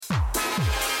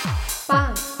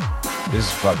This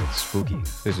is fucking spooky.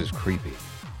 This is creepy.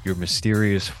 Your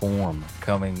mysterious form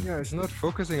coming. Yeah, it's not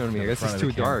focusing on me. in I guess front it's of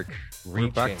the too camera, dark. We're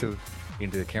back reaching to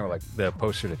into the camera like the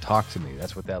poster to Talk to Me.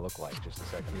 That's what that looked like just a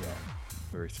second ago.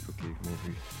 very spooky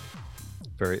movie.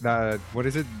 Very. What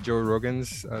is it? Joe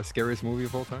Rogan's scariest movie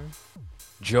of all time?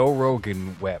 Joe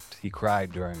Rogan wept. He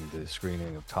cried during the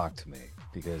screening of Talk to Me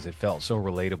because it felt so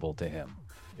relatable to him.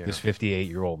 Yeah. This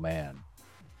 58-year-old man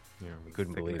Yeah, with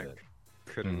couldn't thick believe neck.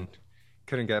 it.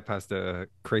 Couldn't get past the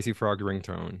Crazy Frog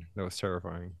ringtone. That was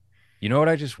terrifying. You know what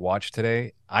I just watched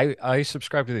today? I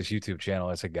subscribe to this YouTube channel.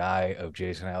 It's a guy of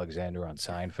Jason Alexander on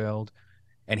Seinfeld,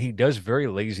 and he does very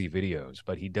lazy videos,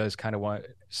 but he does kind of what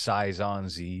Saison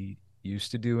Z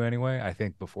used to do anyway. I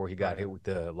think before he got hit with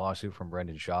the lawsuit from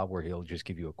Brendan Schaub, where he'll just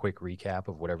give you a quick recap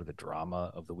of whatever the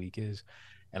drama of the week is.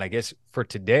 And I guess for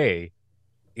today,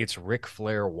 it's Ric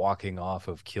Flair walking off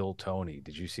of Kill Tony.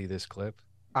 Did you see this clip?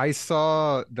 I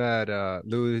saw that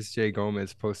Louis J.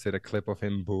 Gomez posted a clip of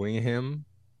him booing him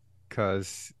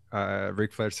because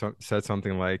Ric Flair said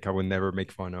something like, "I would never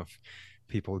make fun of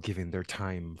people giving their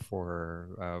time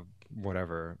for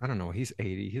whatever." I don't know. He's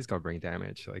 80. He's got brain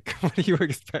damage. Like, what do you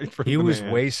expect from He the was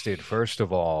man? wasted, first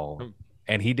of all,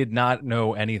 and he did not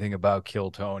know anything about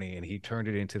Kill Tony, and he turned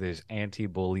it into this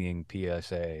anti-bullying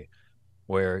PSA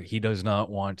where he does not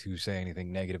want to say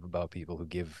anything negative about people who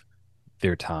give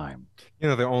their time. You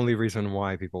know, the only reason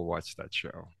why people watch that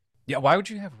show. Yeah, why would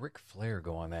you have Ric Flair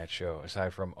go on that show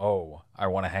aside from, oh, I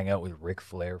want to hang out with Ric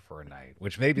Flair for a night,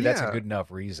 which maybe that's a Yeah. good enough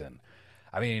reason.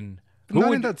 I mean, But who not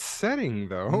would in that setting,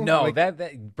 though. no, Like,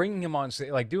 that bringing him on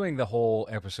stage, like doing the whole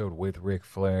episode with Ric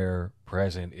Flair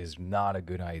present is not a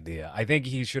good idea. I think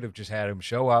he should have just had him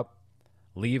show up,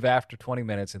 leave after 20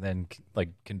 minutes, and then like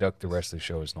conduct the rest of the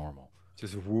show as normal.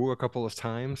 just woo a couple of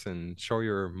times and show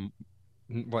your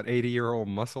 80-year-old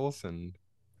muscles and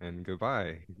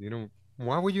goodbye. You know,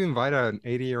 why would you invite an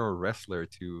 80-year-old wrestler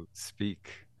to speak?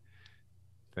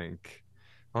 Think,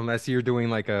 unless you're doing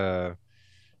like a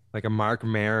Mark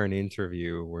Maron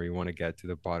interview where you want to get to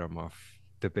the bottom of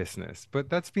the business. But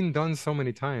that's been done so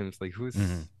many times. Like, who's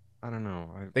Mhm. I don't know.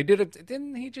 They did it.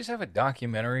 Didn't he just have a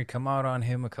documentary come out on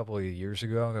him a couple of years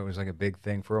ago? That was like a big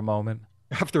thing for a moment.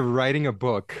 After writing a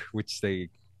book, which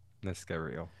let's get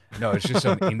real. No, it's just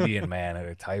some Indian man at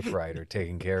a typewriter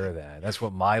taking care of that. That's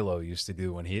what Milo used to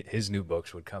do when his new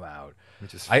books would come out.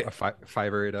 Which is I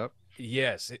Fiverr it up.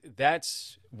 Yes,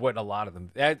 that's what a lot of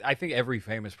them. I think every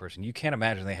famous person, you can't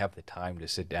imagine they have the time to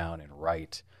sit down and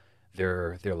write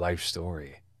their life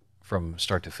story from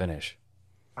start to finish.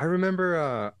 I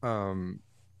remember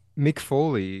Mick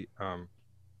Foley.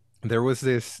 There was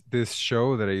this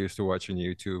show that I used to watch on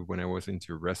YouTube when I was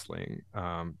into wrestling.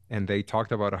 And they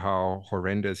talked about how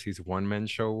horrendous his one-man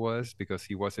show was because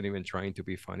he wasn't even trying to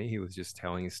be funny. He was just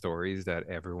telling stories that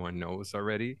everyone knows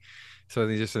already. So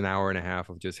it's just an hour and a half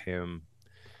of just him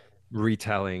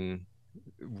retelling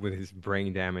with his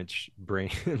brain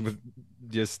with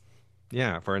just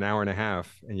yeah, for an hour and a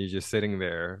half, and you're just sitting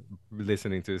there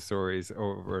listening to the stories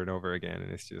over and over again,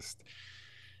 and it's just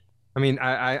I mean,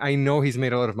 I know he's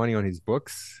made a lot of money on his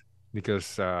books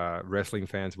because wrestling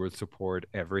fans would support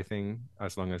everything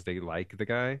as long as they like the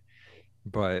guy.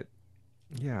 But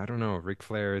yeah, I don't know. Ric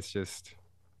Flair is just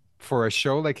for a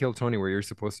show like Kill Tony where you're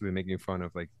supposed to be making fun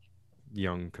of like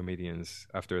young comedians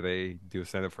after they do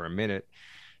stand up for a minute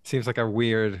seems like a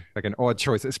weird, like an odd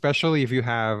choice, especially if you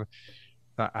have.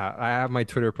 I have my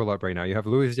Twitter pull up right now. You have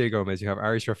Louis J. Gomez, you have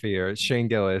Ari Shafir, Shane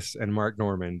Gillis, and Mark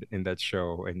Normand in that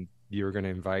show, and you're gonna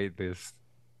invite this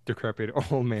decrepit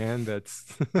old man that's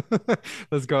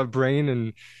got brain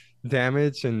and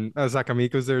damage, and Zach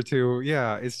Amico's there too.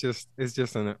 Yeah, it's just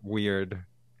a weird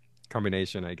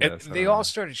combination, I guess. I They don't all know.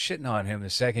 started shitting on him the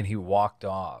second he walked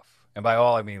off. And by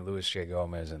all, I mean Louis J.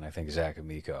 Gomez and I think Zach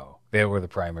Amico. They were the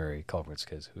primary culprits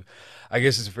because I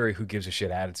guess it's a very who gives a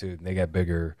shit attitude, and they got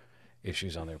bigger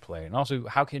issues on their plate. And also,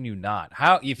 how can you not?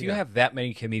 How if you Yeah. have that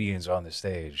many comedians on the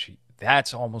stage,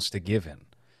 that's almost a given.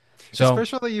 So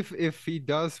Especially if he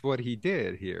does what he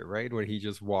did here, right? When he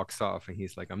just walks off and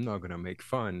he's like, "I'm not gonna make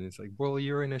fun." It's like, well,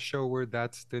 you're in a show where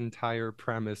that's the entire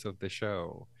premise of the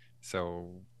show.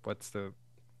 So what's the,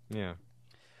 yeah.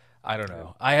 I don't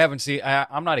know. I haven't seen.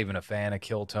 I'm not even a fan of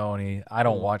Kill Tony. I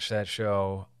don't Mm. watch that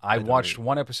show. I don't watched either.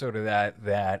 one episode of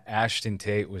that Ashton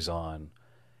Tate was on.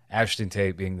 Ashton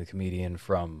Tate being the comedian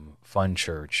from Fun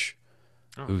Church,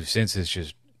 Oh. who since has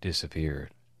just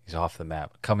disappeared. He's off the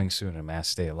map. Coming soon in Mass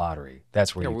State Lottery.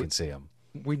 That's where Yeah, you can see him.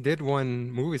 we did one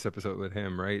movies episode with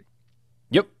him, right?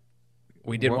 Yep.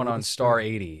 We did What one on was Star the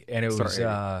 80, and it Star was 80?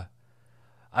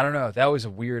 I don't know. That was a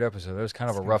weird episode. That was kind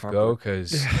of a It's kind rough of go awkward.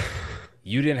 because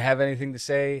you didn't have anything to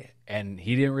say, and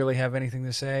he didn't really have anything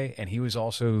to say, and he was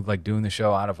also like doing the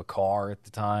show out of a car at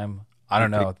the time. I He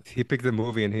don't know. picked he picked the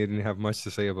movie and he didn't have much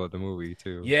to say about the movie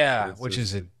too. So Yeah, it's which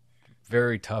is just a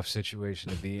very tough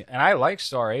situation to be in. And I like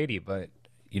Star 80, but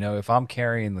if I'm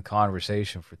carrying the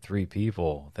conversation for three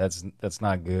people, that's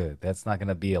not good. That's not going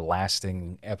to be a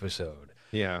lasting episode.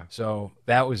 yeah. So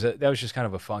that was just kind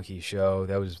of a funky show.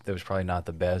 That was probably not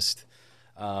the best.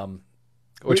 Um,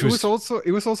 But which was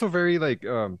it was also very like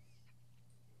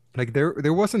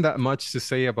there wasn't that much to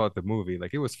say about the movie.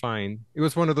 Like it was fine. It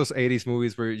was one of those 80s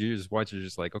movies where you just watch it, you're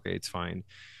just like, okay, it's fine.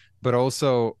 But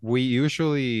also we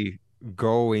usually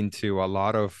go into a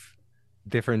lot of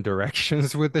different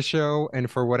directions with the show, and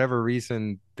for whatever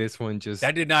reason, this one just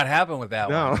that did not happen with that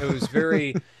one. no. It was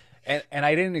very, and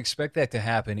I didn't expect that to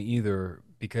happen either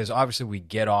because obviously we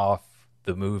get off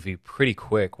the movie pretty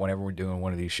quick whenever we're doing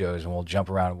one of these shows, and we'll jump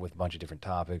around with a bunch of different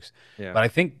topics. Yeah. But I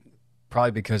think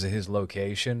probably because of his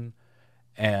location,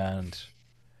 and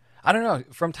I don't know,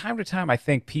 from time to time, I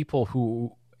think people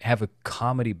who have a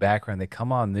comedy background, they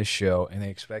come on this show and they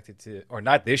expect it to, or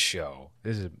not this show.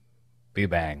 This is Be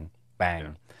Bang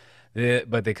Yeah. Bang.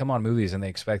 But they come on movies and they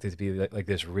expect it to be like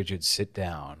this rigid sit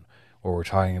down where we're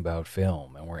talking about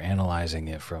film and we're analyzing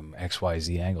it from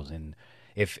XYZ angles. And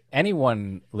if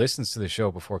anyone listens to the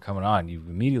show before coming on, you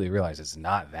immediately realize it's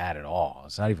not that at all.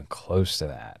 It's not even close to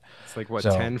that. It's like what,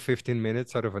 So, 10, 15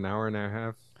 minutes out of an hour and a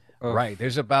half of right,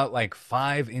 there's about like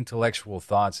five intellectual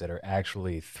thoughts that are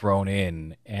actually thrown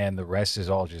in, and the rest is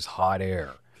all just hot air.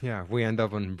 yeah, we end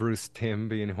up on Bruce Timm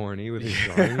being horny with his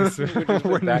drawings Which has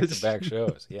been when back the to back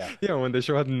shows. Yeah. yeah, when the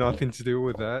show had nothing to do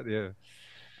with that. Yeah.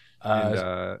 And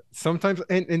Uh, sometimes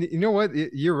and you know what?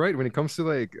 You're right when it comes to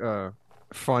like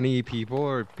funny people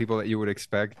or people that you would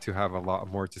expect to have a lot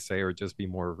more to say or just be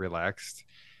more relaxed.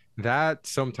 That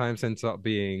sometimes ends up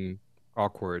being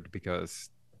awkward because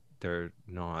they're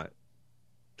not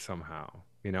somehow.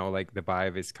 You know, like the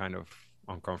vibe is kind of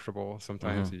uncomfortable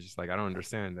sometimes. mhm. You're just like, I don't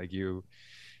understand. Like you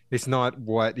it's not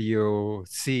what you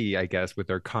see, I guess, with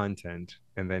their content.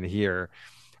 And then here,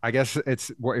 I guess it's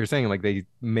what you're saying. Like they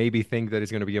maybe think that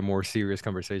it's going to be a more serious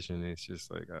conversation. It's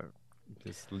just like,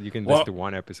 just you can listen to Well,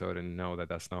 one episode and know that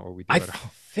that's not what we I do at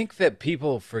all. think that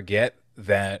people forget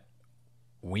that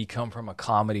we come from a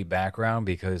comedy background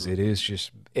because Mm.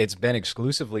 it's been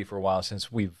exclusively for a while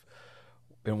since we've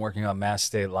been working on Mass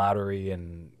State Lottery,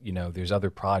 and there's other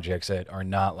projects that are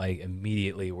not like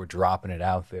immediately we're dropping it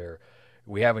out there.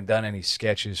 We haven't done any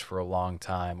sketches for a long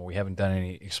time, or we haven't done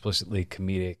any explicitly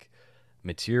comedic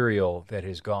material that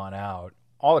has gone out.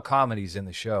 All the comedy's in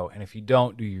the show, and if you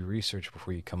don't do your research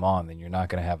before you come on, then you're not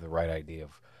going to have the right idea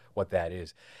of what that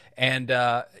is. And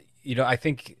I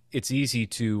think it's easy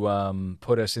to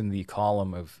put us in the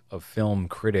column of film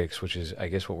critics, which is, I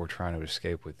guess, what we're trying to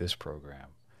escape with this program.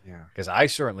 Yeah. Because I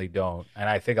certainly don't, and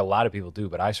I think a lot of people do,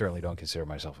 but I certainly don't consider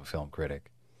myself a film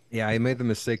critic. Yeah, I made the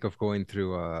mistake of going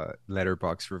through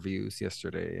letterbox reviews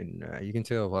yesterday, and you can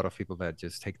tell a lot of people that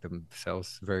just take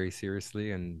themselves very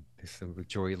seriously, and it's a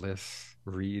joyless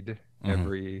read Hmm.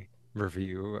 every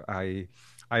review. I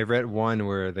read one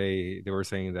where they were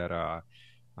saying that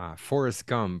Forrest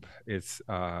Gump is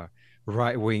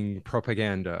right-wing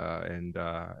propaganda,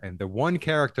 and the one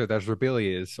character that's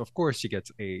rebellious, of course, she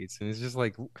gets AIDS, and it's just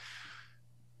like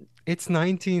it's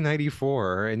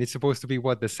 1994 and it's supposed to be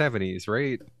what, the 70s,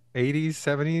 right? 80s,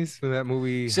 70s when that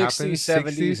movie 60s,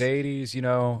 happened, 70s, 60s.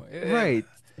 80s, Right.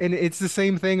 And it's the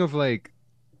same thing of like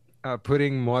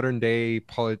putting modern day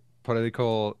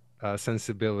political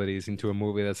sensibilities into a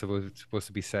movie that's supposed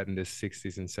to be set in the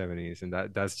 60s and 70s, and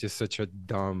that's just such a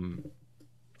dumb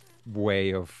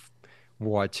way of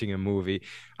watching a movie.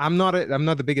 I'm not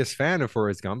the biggest fan of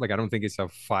Forrest Gump. Like I don't think it's a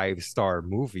 5-star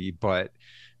movie, but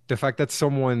the fact that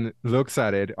someone looks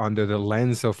at it under the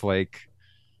lens of like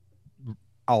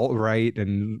alt right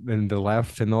and the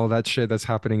left and all that shit that's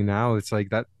happening now, it's like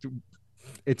that.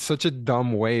 It's such a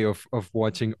dumb way of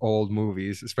watching old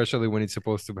movies, especially when it's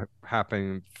supposed to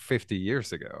happen 50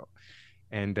 years ago.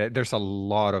 And there's a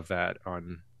lot of that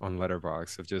on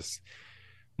Letterboxd of just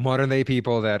modern day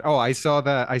people that, oh, I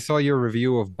saw your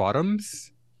review of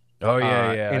Bottoms, Oh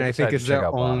yeah, yeah. I and I think decided to it's check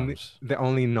out Bottoms. the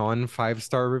only non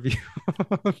 5-star review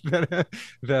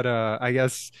that I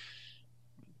guess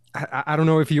I don't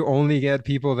know if you only get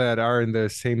people that are in the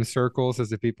same circles as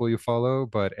the people you follow,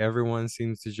 but everyone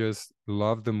seems to just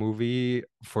love the movie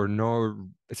for no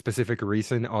specific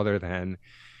reason other than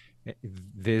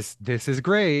this is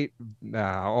great.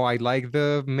 Oh, I like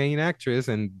the main actress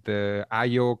and the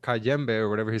Ayo Kajembe or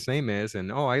whatever his name is,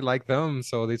 and oh, I like them,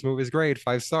 so this movie is great,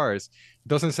 5 stars.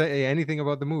 Doesn't say anything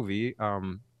about the movie.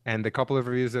 And the couple of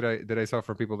reviews that I saw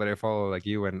from people that I follow, like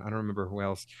you and I don't remember who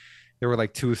else, they were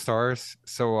like 2 stars.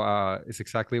 So it's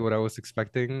exactly what I was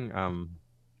expecting.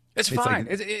 It's It's like fine.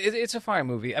 It's a fine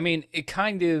movie. I mean, it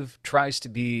kind of tries to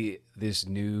be this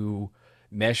new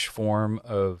mesh form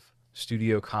of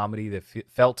studio comedy that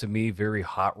felt to me very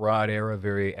Hot Rod era,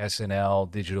 very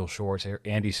SNL, Digital Shorts,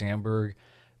 Andy Samberg,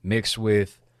 mixed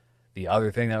with the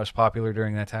other thing that was popular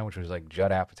during that time, which was like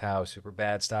Judd Apatow, super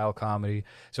bad style comedy.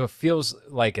 So it feels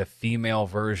like a female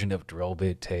version of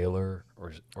Drillbit Taylor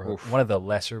or oof. one of the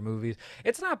lesser movies.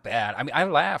 It's not bad. I mean, I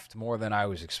laughed more than I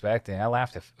was expecting. I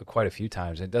laughed quite a few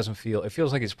times. It doesn't feel. It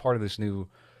feels like it's part of this new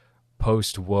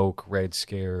post woke Red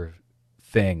Scare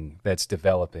thing that's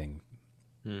developing.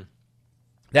 Hmm.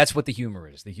 That's what the humor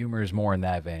is. The humor is more in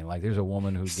that vein. Like there's a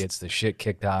woman who gets the shit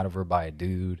kicked out of her by a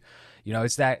dude. You know,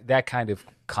 it's that kind of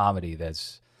comedy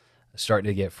that's starting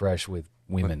to get fresh with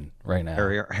What, women right now.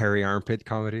 hairy armpit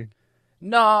comedy?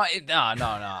 No, no.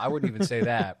 I wouldn't even say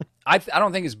that. I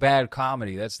don't think it's bad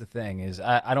comedy. That's the thing is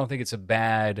I don't think it's a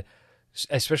bad,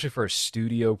 especially for a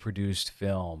studio produced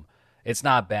film. It's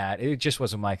not bad. It just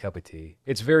wasn't my cup of tea.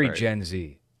 It's very Right. Gen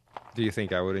Z. Do you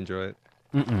think I would enjoy it?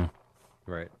 Mm-mm.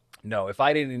 Right. No, if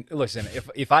I didn't listen,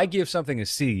 if I give something a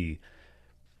C,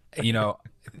 you know,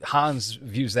 Hans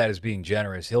views that as being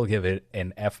generous. He'll give it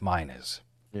an F minus.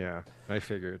 Yeah, I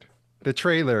figured. The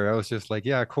trailer, I was just like,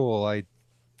 yeah, cool.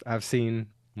 I've seen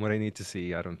what I need to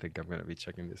see. I don't think I'm gonna be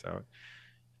checking this out.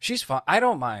 She's fine. I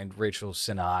don't mind Rachel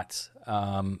Sennott.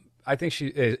 I think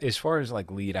she, as far as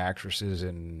like lead actresses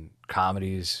and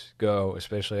comedies go,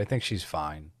 especially, I think she's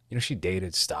fine. You know, she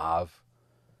dated Stav,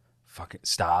 fucking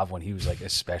Stav, when he was like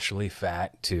especially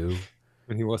fat too.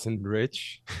 When he wasn't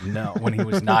rich. No, when he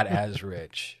was not as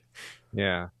rich.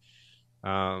 Yeah.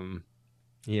 Um,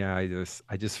 yeah,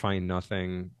 I just find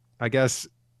nothing. I guess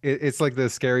it's like the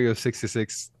Scary of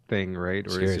 66 thing, right?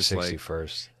 Where it's Scary just sixty like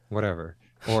first. whatever.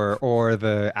 Or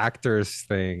the actors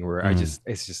thing where Mm.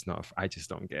 it's just not I just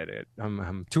don't get it.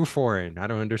 I'm too foreign. I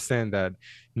don't understand that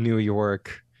New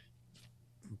York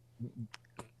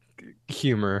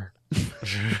humor.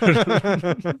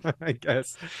 I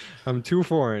guess I'm too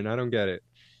foreign. I don't get it.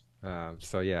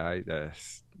 So yeah,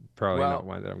 that's probably not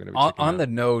Well, one that I'm gonna be on, checking on out. the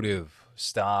note of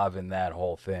Stav and that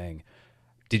whole thing,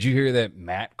 did you hear that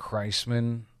Matt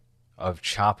Kreisman of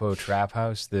Chapo Trap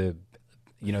House, there's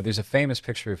a famous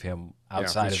picture of him Yeah,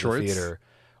 outside with of the shorts. theater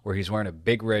where he's wearing a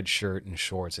big red shirt and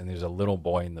shorts, and there's a little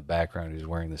boy in the background who's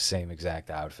wearing the same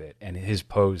exact outfit, and his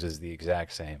pose is the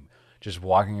exact same, just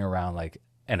walking around like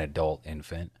an adult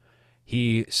infant.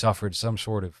 He suffered some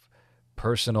sort of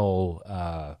personal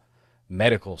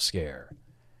medical scare.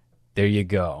 There you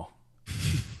go.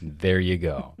 There you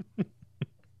go.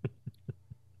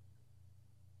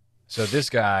 So this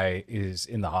guy is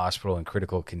in the hospital in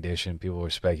critical condition. People were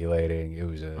speculating it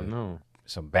was Oh a no,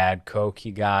 some bad coke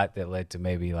he got that led to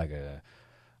maybe like a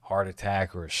heart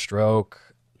attack or a stroke.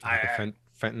 like the I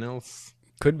fentanyls.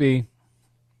 could be,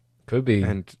 could be.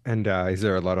 And is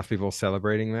there a lot of people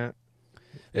celebrating that?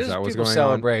 Is There's that what's people going on?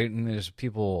 celebrating. There's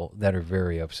people that are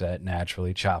very upset.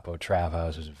 Naturally, Chapo Trap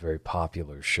House was a very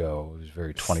popular show. It was a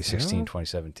very 2016, Still?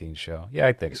 2017 show. Yeah,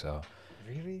 I think so.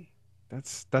 Really?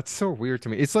 That's so weird to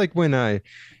me. It's like when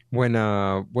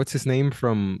what's his name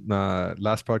from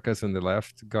last podcast on the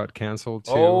left got canceled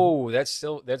too. Oh,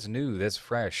 that's new. That's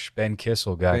fresh. Ben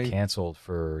Kissel got Ben, canceled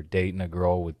for dating a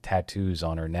girl with tattoos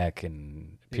on her neck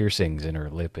and piercings in her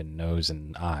lip and nose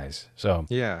and eyes. So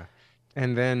yeah.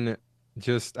 And then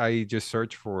I just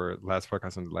searched for last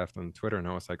podcast on the left on Twitter and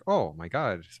I was like, oh my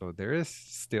God. So there is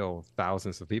still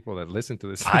thousands of people that listen to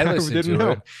this I that I listen didn't to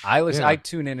know. it. I Yeah.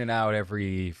 tune in and out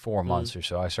every four Mm. months or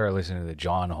so. I started listening to the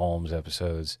John Holmes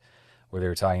episodes where they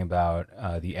were talking about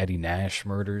the Eddie Nash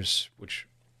murders, which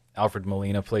Alfred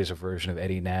Molina plays a version of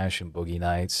Eddie Nash in Boogie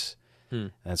Nights, Hmm.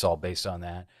 and it's all based on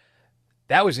that.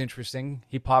 That was interesting.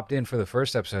 He popped in for the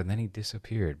first episode and then he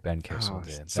disappeared. Ben Kissel Oh,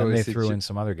 did. so Then they is it threw in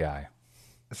some other guy,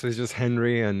 so it's just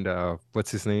Henry and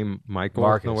what's his name? Michael? No,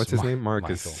 Marcus, what's his name? Michael,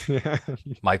 Marcus. Yeah.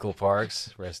 Michael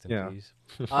Parks. Rest in Yeah. peace.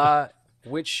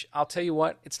 Which I'll tell you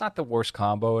what, it's not the worst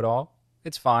combo at all.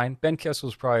 It's fine. Ben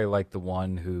Kissel's probably like the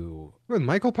one who, When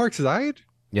Michael Parks died?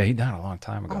 yeah, he died a long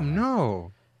time ago, Oh man.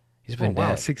 no. He's Oh been wow,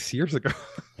 dead. 6 years ago.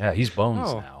 Yeah, he's bones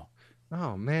Oh, now.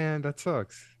 oh man, that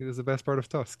sucks. He was the best part of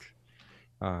Tusk.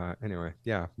 Anyway,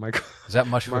 yeah, Michael Is that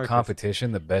much of a Marcus.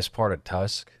 competition? The best part of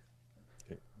Tusk?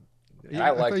 And I I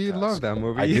thought like you'd love Tusk. that I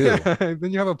movie. Yeah. do.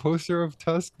 Then you have a poster of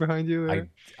Tusk behind you I there.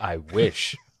 I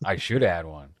wish I should add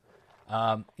one.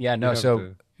 Yeah, You no. have So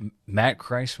to. Matt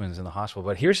Kreisman's in the hospital,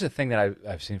 but here's the thing that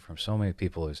I've seen from so many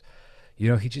people is, he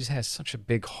just has such a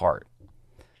big heart.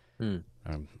 Hmm.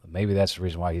 Maybe that's the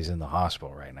reason why he's in the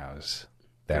hospital right now. Is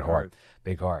that Big heart, heart.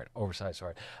 big heart, oversized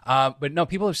heart. But no,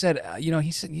 people have said,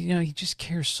 he said, he just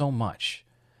cares so much.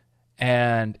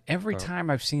 And every But time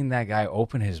I've seen that guy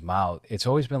open his mouth, it's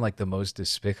always been like the most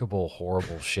despicable,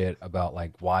 horrible shit about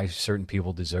like why certain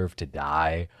people deserve to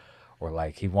die, or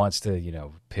like he wants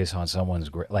to, piss on someone's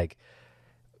like,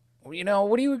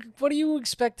 what do you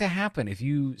expect to happen if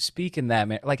you speak in that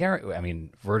manner? Like, I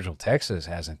mean, Virgil Texas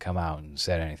hasn't come out and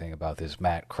said anything about this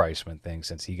Matt Kreisman thing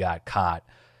since he got caught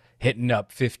hitting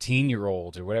up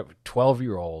 15-year-olds or whatever,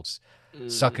 12-year-olds,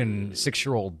 sucking mm,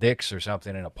 6-year-old dicks or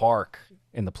something in a park,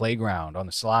 in the playground, on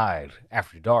the slide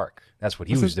after dark. That's what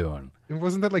he was wasn't doing.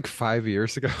 wasn't that like 5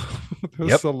 years ago? That was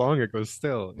Yep. so long ago.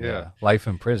 Still, yeah, Yeah. Life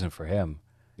in prison for him,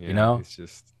 you yeah. know? He's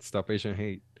just stop Asian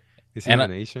hate. Is he And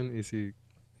even Asian? Is he?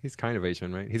 He's kind of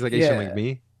Asian, right? He's like Asian like yeah,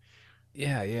 me.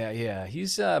 yeah.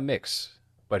 He's a mix,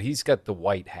 but he's got the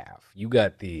white half. You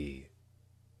got the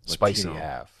spicy Latino.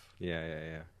 half.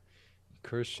 Yeah.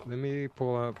 Let me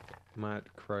pull up Matt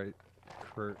Bert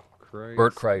Christ.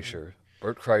 Kreischer.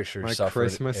 Bert Kreischer My suffered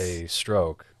Christmas. a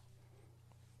stroke.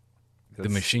 The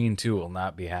That's Machine 2 will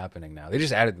not be happening now. They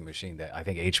just added The Machine to, I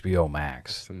think, HBO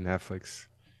Max. it's on Netflix.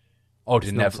 Oh, to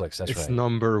Netflix. That's It's right.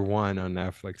 number one on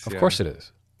Netflix. Of Yeah, course it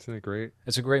is. isn't it great?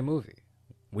 It's a great movie.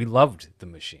 We loved The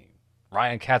Machine.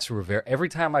 Ryan Katz Rivera. Every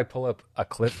time I pull up a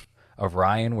clip of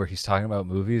Ryan where he's talking about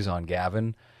movies on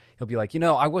Gavin, he'll be like,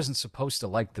 I wasn't supposed to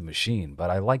like The Machine, but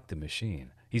I liked The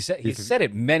Machine. He He's said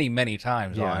it many, many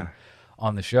times yeah.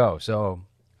 on the show. So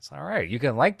it's all right. You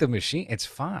can like The Machine. It's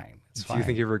fine. It's Do you think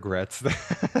fine. he regrets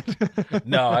that?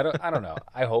 No, I don't. I don't know.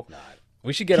 I hope not.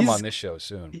 We should get him on he's this show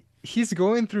soon. he's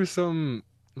going through some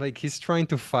like he's trying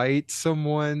to fight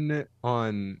someone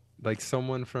on like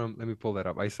someone from let me pull that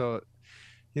up. I saw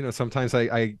sometimes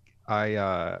I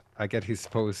get his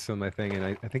posts on my thing and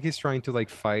I think he's trying to like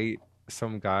fight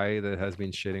some guy that has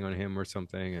been shitting on him or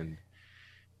something and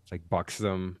like box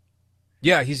them.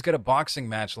 Yeah, he's got a boxing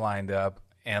match lined up,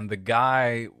 and the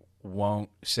guy won't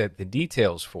set the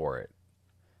details for it.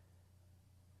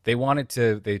 They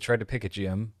tried to pick a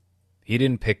gym. He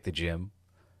didn't pick the gym.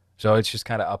 So it's just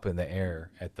kind of up in the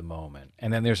air at the moment.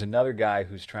 And then there's another guy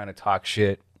who's trying to talk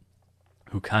shit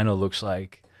who kind of looks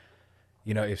like,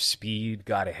 if Speed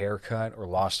got a haircut or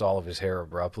lost all of his hair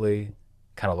abruptly,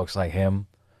 kind of looks like him,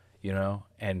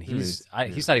 And Yeah.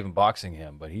 he's not even boxing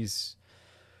him, but he's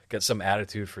got some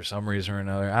attitude for some reason or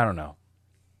another. I don't know.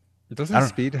 I Doesn't don't.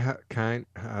 Speed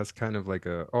has kind of like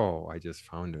a oh I just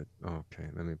found it. Oh, okay,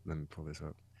 let me pull this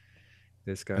up.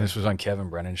 This And guy. this was on Kevin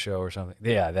Brennan's show or something.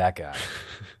 Yeah, that guy.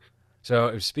 So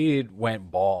if Speed went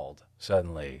bald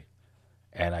suddenly,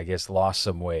 and I guess lost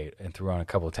some weight and threw on a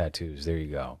couple of tattoos, there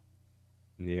you go.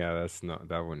 Yeah, that's not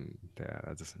that one. Yeah,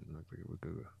 that doesn't look like it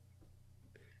would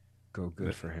go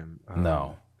good for him.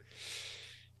 No,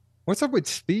 What's up with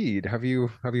Speed? Have you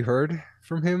heard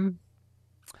from him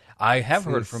I have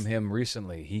heard from since? him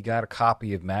recently. He got a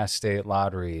copy of Mass State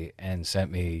Lottery and sent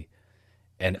me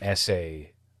an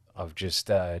essay of just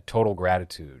total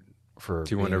gratitude for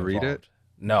Do you want to being read it? involved.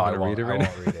 No, You I want to read won't. it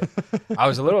I right won't read it. now? I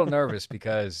was a little nervous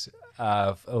because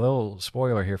a little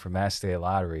spoiler here for Mass State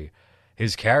Lottery.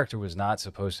 His character was not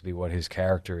supposed to be what his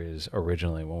character is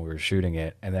originally when we were shooting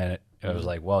it, and then it was Mhm.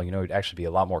 like, well, it'd actually be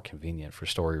a lot more convenient for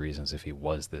story reasons if he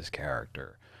was this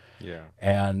character. Yeah.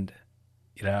 And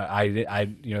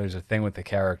there's a thing with the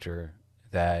character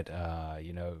that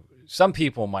some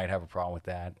people might have a problem with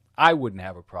that. I wouldn't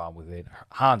have a problem with it.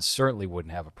 Hans certainly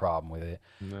wouldn't have a problem with it,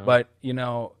 No. but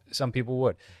some people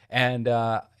would. And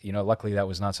luckily that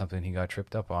was not something he got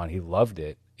tripped up on. He loved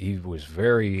it. He was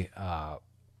very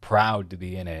proud to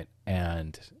be in it,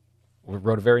 and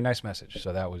wrote a very nice message.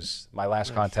 So that was my last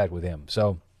Nice. contact with him.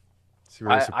 So It's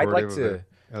very I'd like supportive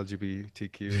of the to.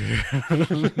 LGBTQ.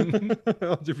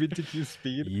 LGBTQ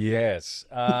Speed. Yes,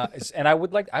 and I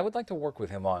would like to work with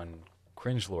him on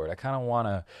Cringe Lord. I kind of want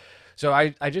to. So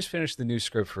I just finished the new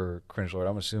script for Cringe Lord.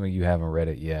 I'm assuming you haven't read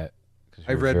it yet because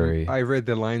I you're read very I read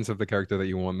the lines of the character that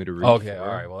you want me to read okay. All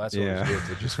right, for. well that's always Yeah.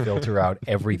 good to just filter out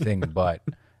everything but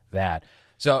that.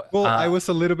 So Well, I was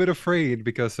a little bit afraid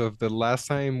because of the last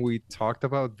time we talked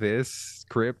about this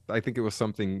script. I think it was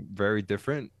something very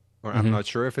different, or I'm mhm. not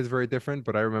sure if it's very different,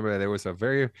 but I remember there was a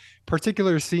very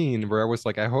particular scene where I was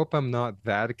like, I hope I'm not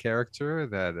that character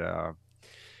that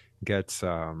gets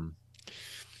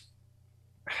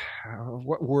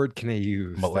what word can I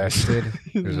use? Molested.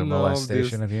 There's a No,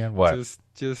 molestation at the end. What?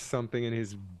 just something in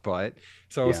his butt.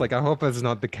 So I was Yeah. like, I hope that's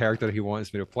not the character he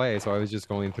wants me to play. So I was just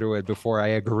going through it before I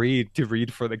agreed to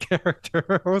read for the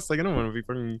character. I was like, I don't want to be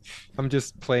putting. I'm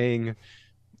just playing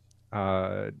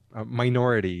a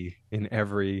minority in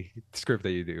every script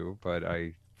that you do, but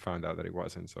I found out that it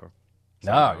wasn't, so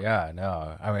sad No, note. yeah,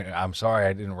 no. I mean, I'm sorry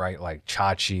I didn't write like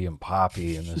Chachi and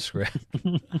Poppy in the script.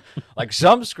 Like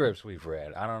some scripts we've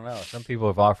read. I don't know. Some people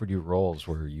have offered you roles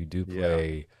where you do Yeah.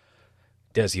 play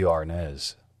Desi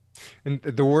Arnaz. And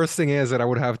the worst thing is that I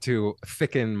would have to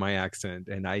thicken my accent,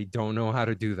 and I don't know how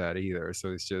to do that either.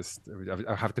 So it's just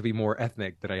I have to be more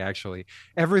ethnic that I actually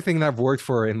everything that I've worked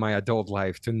for in my adult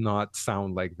life to not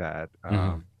sound like that.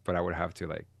 Hmm. But I would have to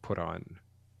like put on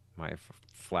my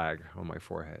flag on my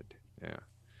forehead. Yeah,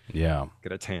 Yeah.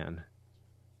 get a tan.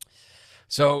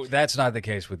 So that's not the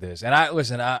case with this. And I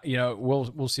listen.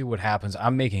 We'll see what happens.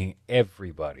 I'm making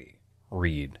everybody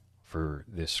read for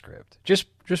this script, just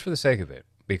for the sake of it,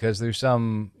 because there's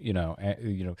some,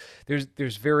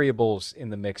 there's variables in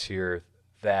the mix here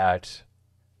that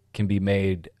can be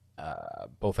made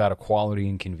both out of quality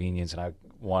and convenience, and I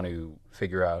want to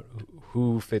figure out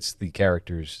who fits the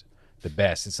characters the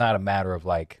best. It's not a matter of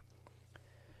like,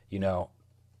 you know,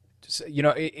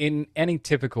 in any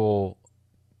typical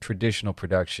traditional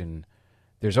production,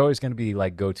 there's always going to be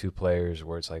like go-to players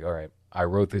where it's like, all right, I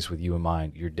wrote this with you in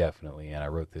mind, you're definitely in. I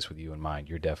wrote this with you in mind,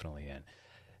 you're definitely in.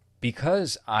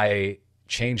 Because I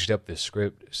changed up the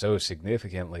script so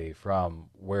significantly from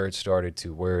where it started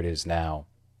to where it is now,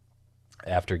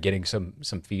 after getting some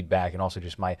feedback and also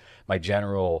just my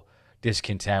general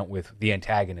discontent with the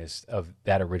antagonist of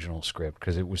that original script,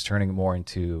 because it was turning more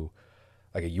into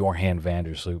like a Johan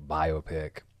Vandersloot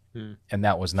biopic, Hmm. and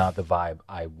that was not the vibe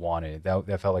I wanted.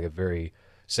 That felt like a very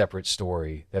separate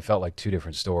story. That felt like two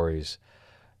different stories.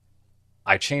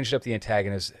 I changed up the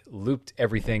antagonist, looped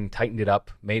everything, tightened it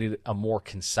up, made it a more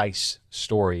concise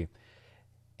story,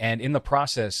 and in the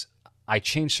process, I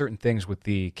changed certain things with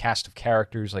the cast of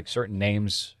characters, like certain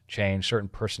names changed, certain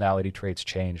personality traits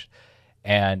changed,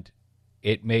 and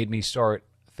it made me start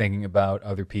thinking about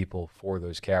other people for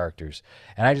those characters.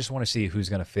 And I just want to see who's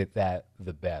going to fit that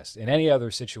the best. In any other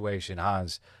situation,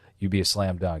 Hans, you'd be a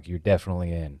slam dunk. You're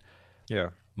definitely in. Yeah,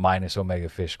 Minus Omega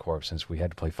Fish Corp, since we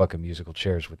had to play fucking musical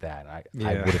chairs with that. I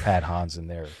yeah, would have had Hans in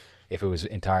there if it was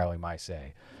entirely my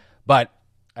say. But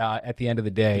at the end of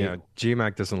the day, yeah.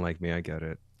 GMAC doesn't like me. I get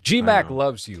it. I GMAC know.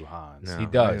 loves you, Hans. He No, I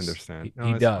does. understand.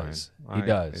 He No, it's fine. does. He It's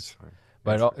does. fine.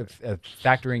 But It's okay.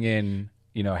 factoring in,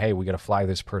 hey, we got to fly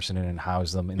this person in and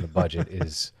house them in the budget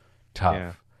is Yeah.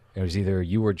 tough. It was either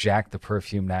you or Jack, the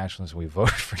perfume nationalist. We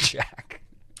voted for Jack.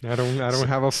 I don't So,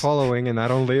 have a following, and I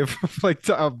don't live like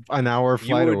an hour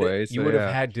flight away. you So would have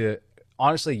yeah, had to.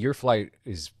 Honestly, your flight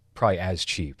is probably as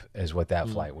cheap as what that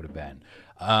mm. flight would have been.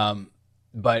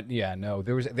 But yeah, no,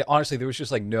 honestly there was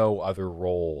just like no other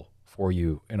role for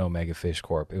you in Omega Fish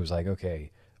Corp. It was like,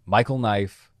 okay, Michael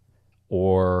Knife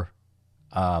or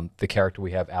the character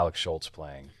we have Alex Schultz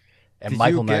playing, and Did you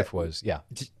Michael get? Knife was, yeah.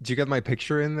 Did you get my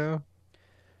picture in though?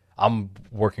 I'm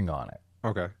working on it.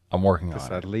 Okay, I'm working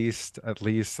just on it. at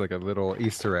least like a little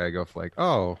Easter egg of like,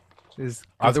 oh,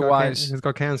 Otherwise, he's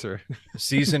got cancer.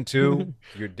 season two,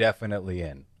 you're definitely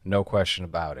in, no question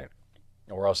about it.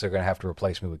 Or else they're gonna have to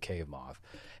replace me with Cave Moth.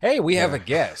 Hey, we have a Yeah.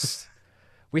 guest.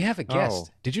 We have a Oh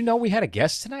guest. Did you know we had a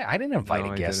guest tonight? I didn't invite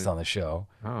no, a I guest didn't. on the show.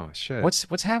 Oh shit.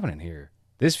 What's happening here?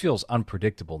 This feels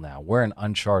unpredictable now. We're in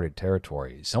uncharted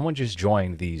territory. Someone just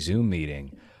joined the Zoom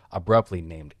meeting, abruptly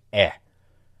named Eh.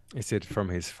 Is it from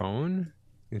his phone?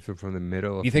 Is it from the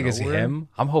middle You of think it's nowhere? him?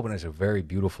 I'm hoping it's a very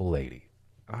beautiful lady.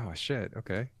 Oh shit.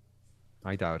 Okay.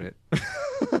 I doubt it.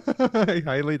 I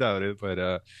highly doubt it,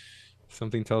 but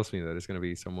something tells me that it's gonna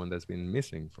be someone that's been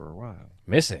missing for a while.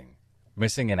 Missing.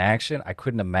 Missing in action? I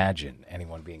couldn't imagine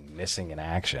anyone being missing in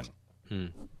action. Hmm.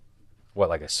 What,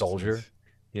 like a Since soldier?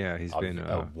 yeah,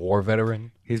 A war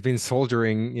veteran? he's been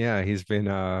soldiering. Yeah, he's been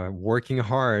working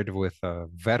hard with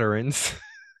veterans,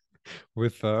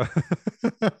 with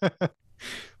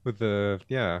with the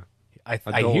yeah I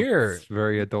adult, hear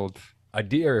very adult. a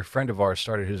dear friend of ours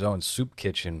started his own soup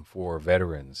kitchen for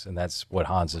veterans, and that's what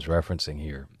Hans is referencing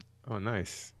here. Oh,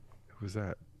 nice. Who's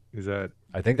that? Is that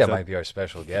I think is that that might be our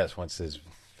special guest once this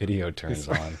video is, turns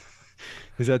on.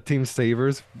 is that Team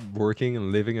Savers working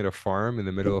and living at a farm in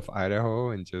the middle of Idaho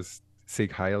and just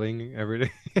sig heiling every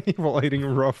day while eating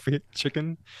raw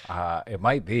chicken? It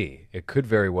might be. It could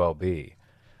very well be.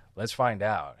 Let's find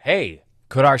out. Hey,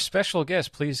 could our special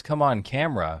guest please come on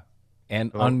camera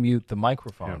and Hello? unmute the Yeah.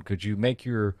 microphone? Could you make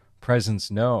your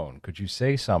presence known? Could you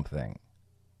say something?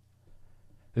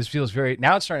 This feels very.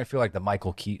 Now it's starting to feel like the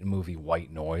Michael Keaton movie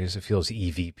White Noise. It feels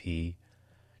EVP.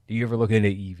 Do you ever look into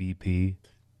EVP?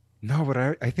 No, but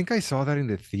I think I saw that in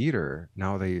the theater.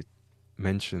 Now they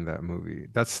mentioned that movie.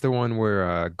 That's the one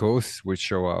where ghosts would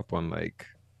show up on like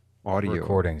audio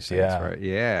recordings. things, Yeah, right?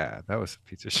 Yeah, that was a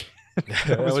piece of shit. That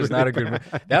that was was really not a good.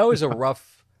 bad. That was a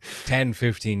rough 10,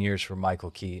 15 years for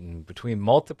Michael Keaton between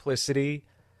Multiplicity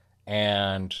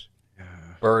and Yeah.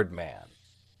 Birdman.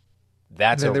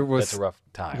 And then there That's a was, rough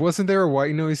time. wasn't there a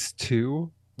White Noise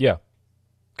too? Yeah,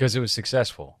 because it was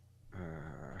successful. Uh,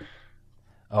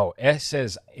 Oh, it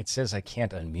says I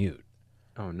can't unmute.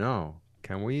 oh no,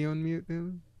 can we unmute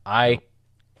him? I No, you.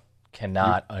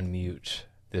 cannot unmute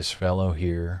this fellow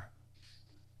here.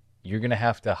 You're gonna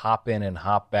have to hop in and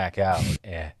hop back out.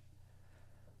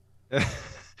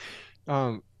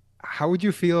 um, how would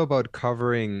you feel about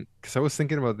covering? Because I was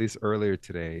thinking about this earlier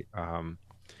today.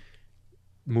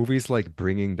 Movies like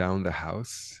Bringing Down the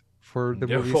House for the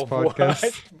No, movies what?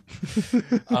 podcast.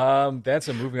 That's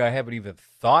a movie I haven't even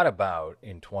thought about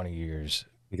in 20 years.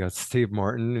 You got Steve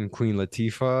Martin and Queen That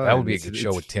Latifah, would and be a it's good show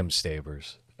it's with Tim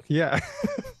Stavers. yeah.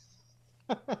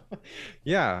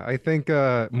 Yeah, I think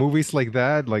movies like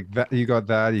that you got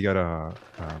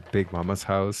Big Mama's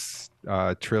House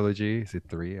trilogy. Is it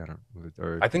three? I don't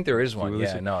or I think there is one.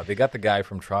 Yeah, duology. no, they got the guy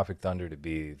from Tropic Thunder to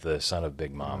be the son of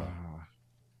Big Mama.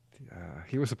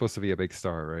 He was supposed to be a big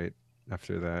star, right?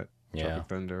 After that, Yeah, Tropic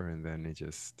Thunder, and then he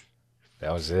just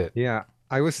that was it. yeah.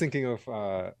 I was thinking of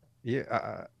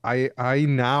yeah. I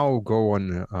now go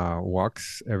on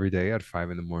walks every day at 5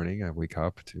 in the morning. I wake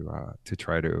up to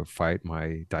try to fight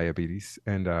my diabetes,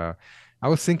 and I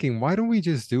was thinking, why don't we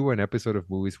just do an episode of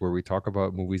movies where we talk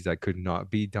about movies that could not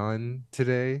be done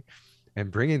today, and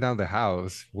Bringing Down the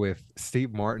House with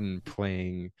Steve Martin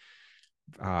playing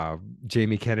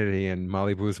Jamie Kennedy and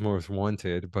Malibu's Most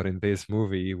Wanted, but in this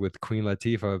movie with Queen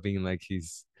Latifah being like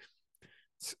he's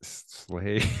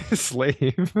slave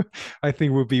slave I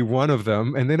think would be one of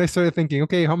them. And then I started thinking,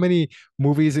 okay, how many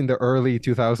movies in the early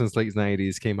 2000s late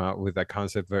 90s came out with that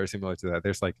concept very similar to that?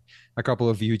 There's like a couple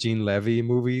of Eugene Levy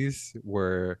movies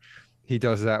where he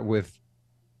does that with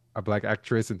a black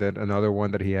actress, and then another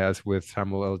one that he has with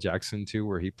Samuel L. Jackson too,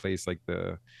 where he plays like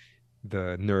the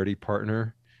nerdy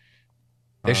partner.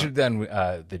 They uh should have done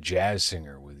the jazz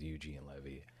singer with Eugene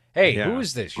Levy. Hey, who yeah.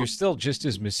 is this? You're still just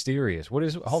as mysterious. What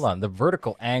is? Hold on, the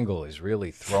vertical angle is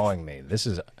really throwing me. This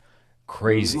is It's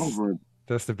crazy. over.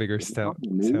 That's the bigger It's step. not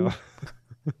me.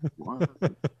 What?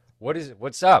 What is it?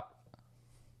 What's up?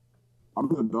 I'm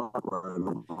in the dark right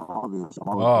now. Obvious. I'm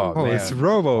all Oh Oh, good. it's man.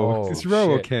 Robo. Oh It's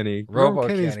Robo shit. Kenny. Robo Robo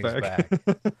Kenny's Kenny's back.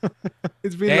 back.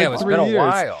 It's been Damn, like it's Wow. been a 3 years.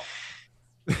 while.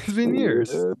 It's been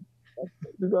years. Yeah.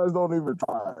 You guys don't even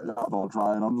try. Y'all don't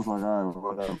try it. I'm just like, all right,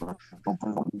 whatever. Don't put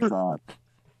on the shot.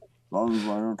 So I was just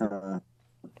like, okay.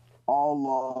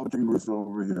 All love English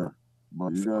over here.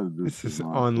 But you guys This just is do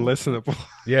not. unlistenable.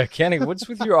 Yeah, Kenny, what's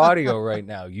with your audio right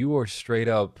now? You are straight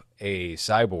up a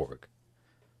cyborg.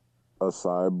 A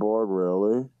cyborg,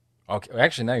 really? Okay,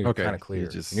 actually now you're Okay, kind of you clear.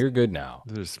 just You're good now.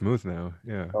 they're smooth now.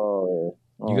 Yeah. Oh.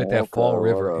 You got Oh, that okay, Fall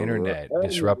River whatever. internet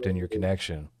disrupting your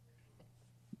connection.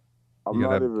 I'm You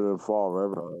got not that. even in Fall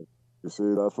River. You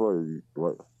see, that's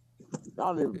what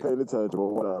not even paying attention, but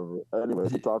whatever. Anyway,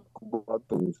 to talk about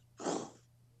things,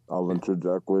 I'll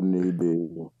interject when need be.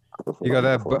 That's You what got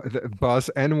I'm here that for. Buzz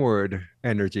N-word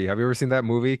energy. Have you ever seen that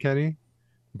movie, Kenny?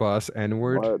 Buzz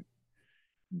N-word. What,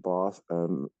 boss?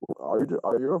 And are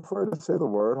you afraid to say the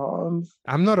word, Hans?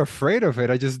 I'm not afraid of it.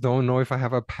 I just don't know if I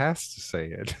have a pass to say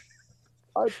it.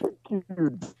 I think you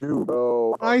do,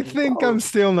 though. I think I'm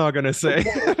still not gonna say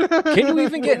it. Can you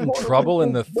even get in What do you trouble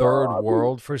in think? the No, third I mean,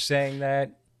 world for saying that?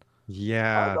 I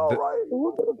Yeah, know, right?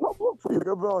 Who's gonna come up for you?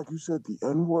 They'll be like, you said the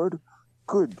N word.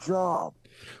 Good job.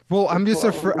 well, I'm That's just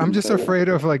what afraid. I'm just afraid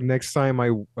of like next time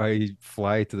I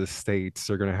fly to the States,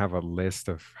 they're gonna have a list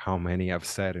of how many I've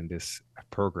said in this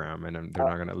program, and they're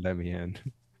not gonna let me in.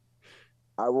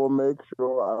 I will make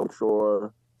sure. I'm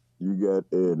sure you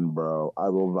get in, bro. I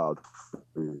will vouch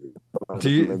for you. Do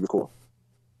you Make it cool.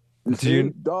 You do see, you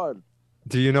done.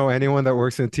 do you know anyone that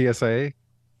works in TSA?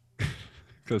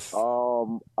 Because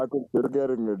I consider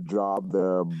getting a job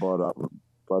there, but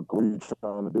like, we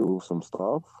trying to do some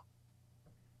stuff.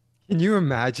 can you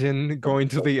imagine going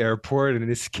to the airport and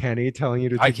it's Kenny telling you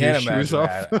to I take your can't shoes imagine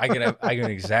off? that. I can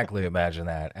exactly imagine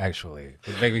that. Actually, it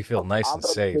would make me feel nice I'm and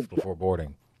not safe the- before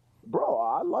boarding. Bro,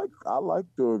 I like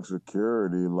doing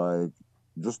security, like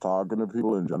just talking to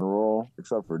people in general,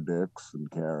 except for dicks and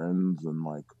Karens and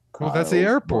like Well, that's the Kyles,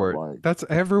 but, airport. like, That's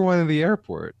everyone in the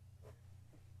airport.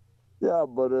 yeah,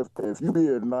 but if you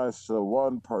being nice to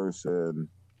one person,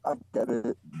 I get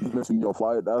it. You missing your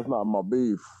flight, that's not my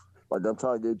beef. Like, I'm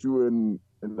trying to get you in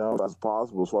and out as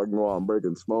possible so I can go out and break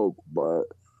and smoke. But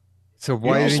So You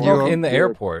why don't didn't smoke you in the Yeah.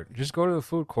 airport. Just go to the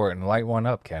food court and light one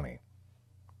up, Kenny.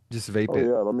 just vape oh it?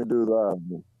 yeah, let me do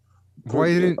that. Why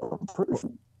didn't I'm pretty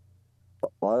sure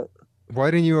What?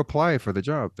 Why didn't you apply for the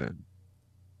job then?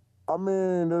 I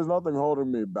mean, there's nothing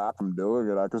holding me back from doing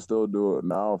it. I can still do it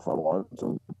now if I want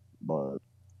to, but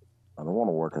I don't want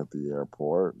to work at the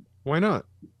airport. Why not?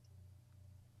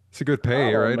 It's a good I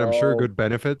pay, don't right? I'm sure know. good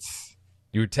benefits.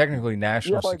 You're technically Yeah,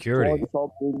 national like 20 security.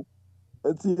 something.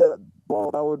 It's yeah,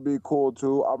 well, that would be cool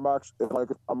too. I'm actually like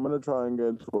I'm gonna try and get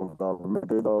into a government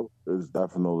gig though. It's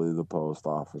definitely the post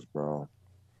office, bro.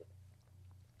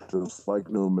 Just like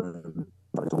Newman,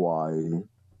 like Hawaii.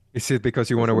 Is it because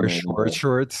you want What's to your wear name? short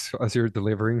shorts as you're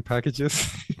delivering packages?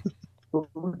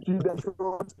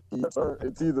 Yes, sir.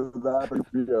 It's either that or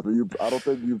UPS. But I don't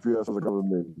think UPS is a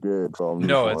government gig, so I'm just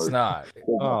No, it's like, not.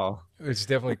 Oh, It's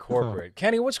definitely huh. corporate.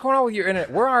 Kenny, what's going on with your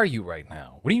internet? Where are you right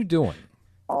now? What are you doing?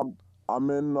 um, I'm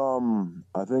in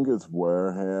I think it's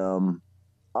Wareham.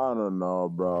 I don't know,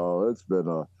 bro. It's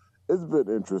been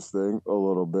interesting a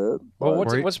little bit, Well,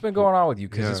 but Right? what's been going on with you?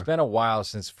 Because it's Yeah. been a while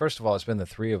since. First of all, it's been the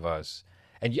three of us,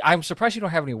 and I'm surprised you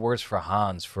don't have any words for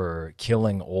Hans for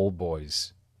killing old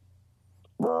boys.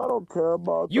 bro, I don't care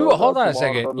about You that. hold That's on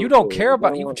a second. You don't care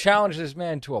about. You monitoring. challenge this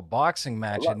man to a boxing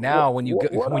match, Like and now when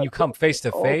what when I you come face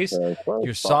to face, okay,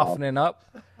 you're first off, softening up.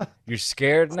 You're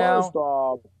scared first now.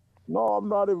 off, no, I'm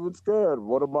not even scared.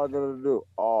 What am I gonna do?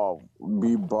 Oh,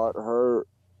 be butthurt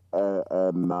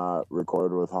and not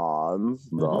record with Hans?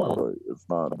 No, it's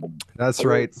not. That's Like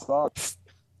right. it sucks.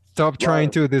 Stop trying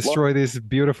Like, to like, destroy this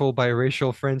beautiful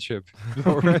biracial friendship,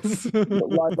 Lawrence.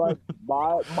 like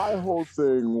my whole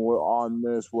thing on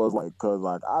this was like, cause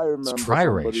like I It's remember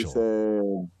somebody triracial.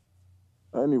 saying.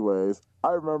 Anyways,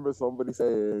 I remember somebody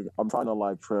saying, "I'm trying to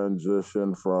like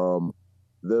transition from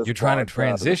this You're trying to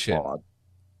podcast to this transition. pod."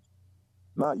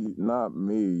 Not you, not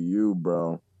me, you,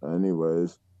 bro.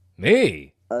 Anyways,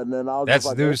 Me? and then I was just That's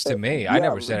like, news to me. I yeah,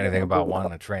 never said anything remember about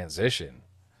wanting to transition.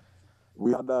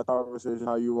 we had that conversation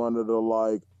how you wanted to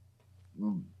like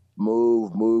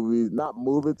move movies, not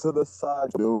move it to the side,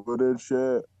 do it and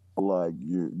shit. Like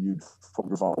you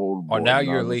focus on old Or boys, now and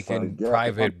I you're was just like, leaking yeah,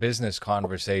 private business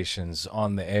conversations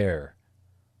on the air.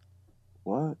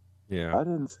 what? Yeah. I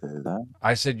didn't say that.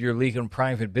 I said you're leaking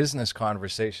private business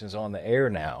conversations on the air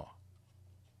now.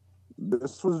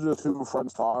 This was just two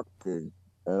friends talking,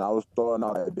 and I was throwing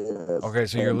out ideas. Okay,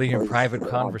 so you're And leaking place private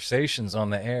conversations on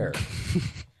the air.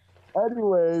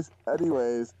 anyways,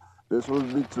 this was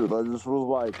between.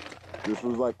 Like, this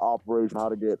was like Operation How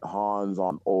to Get Hans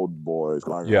on Old Boys.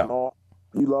 Like I Yeah. know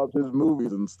he loves his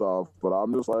movies and stuff, but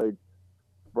I'm just like,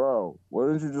 bro,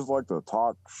 wouldn't you just like to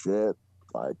talk shit?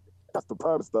 Like that's the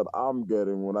premise that I'm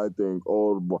getting when I think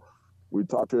old boy. We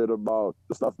talk shit about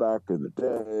the stuff back in the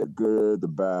day, good, the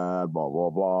bad, blah blah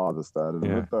blah, the that, and the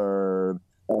Yeah. third,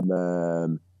 and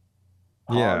then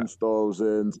Yeah. Hans throws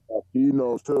in stuff he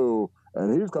knows too,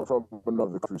 and he's come from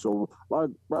another country. So like,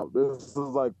 bro, this is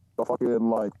like the fucking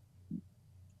like,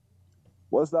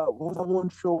 what was that one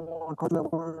show on Cartoon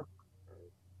Network?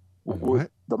 With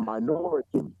What? the minority,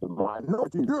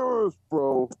 yes,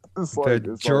 bro. The It's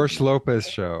like George Lopez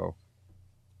show.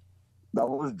 that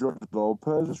was George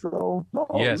Lopez show. No,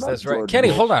 Yes, not that's right. George Kenny,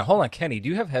 Lopez. hold on, Kenny. Do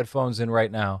you have headphones in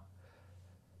right now?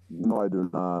 No, I do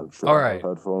not. Should All I have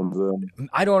right. headphones in?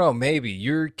 I don't know. Maybe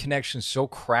your connection's so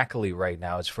crackly right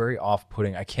now. It's very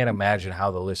off-putting. I can't imagine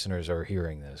how the listeners are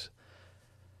hearing this.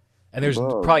 And there's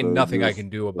Bro, probably they nothing I just can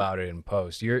do about it in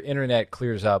post. Your internet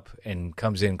clears up and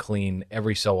comes in clean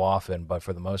every so often, but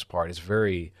for the most part, it's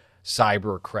very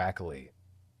cyber crackly.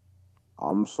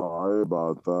 I'm sorry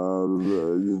about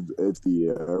that. It's the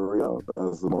area.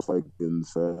 That's the most I can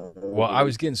say. Well, I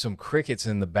was getting some crickets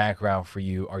in the background for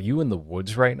you. Are you in the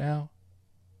woods right now?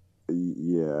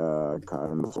 Yeah,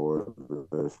 kind of sort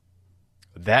of.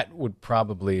 That would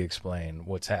probably explain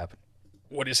what's happening.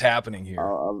 What is happening here?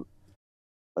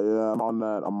 Yeah, I'm on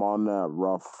that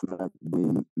roughneck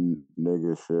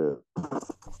nigga shit.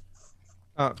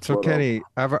 So But Kenny,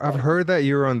 I've heard that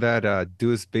you're on that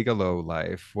Deuce Bigelow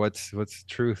life. What's the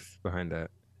truth behind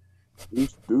that?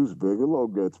 Deuce Bigelow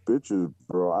gets bitches,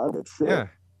 bro. I get shit. Yeah.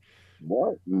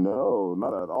 What? No,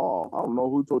 not at all. I don't know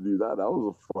who told you that. That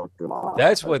was a fucking lie.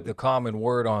 That's what the common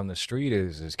word on the street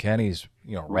is Kenny's,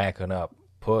 racking up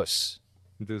puss.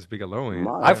 Deuce Bigelow ain't.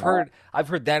 My I've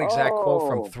heard that exact quote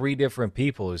from oh, 3 different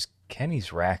people is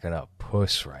Kenny's racking up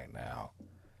puss right now.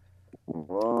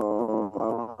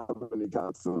 well, I don't have any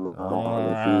cats in the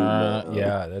female.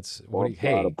 Yeah, that's what. Or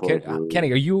Hey, platypus.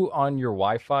 Kenny, are you on your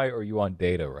Wi-Fi or are you on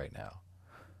data right now?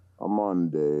 I'm on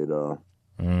data.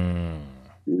 Mm.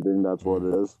 Do you think that's what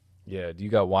it is? Yeah. Do you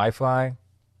got Wi-Fi?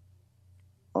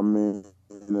 I mean,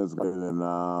 it's good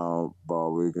now, but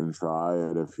we can try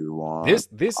it if you want.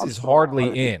 This I'm is still hardly one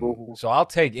of the in, people so I'll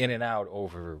take In and Out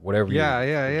over whatever Yeah,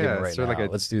 yeah, you're giving yeah. right So like now. a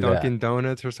Let's do that. Dunkin'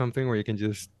 Donuts or something where you can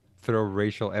just throw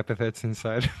racial epithets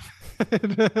inside of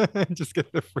it and just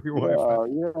get the free Wi-Fi.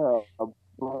 Yeah.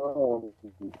 Bro.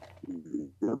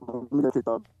 Yeah, let me get kicked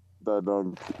out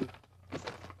that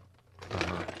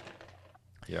Uh-huh.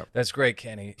 Yep. That's great,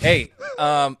 Kenny. Hey,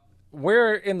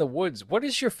 where in the woods? What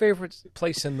is your favorite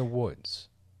place in the woods?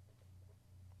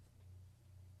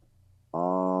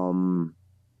 um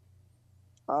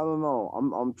I don't know.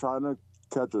 I'm trying to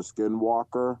catch a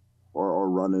skinwalker or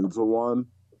run into one.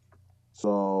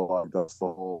 So like that's the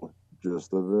whole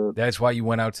gist of it. That's why you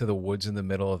went out to the woods in the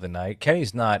middle of the night.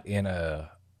 Kenny's not in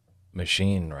a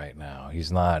machine right now. He's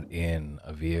not in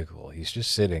a vehicle. He's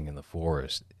just sitting in the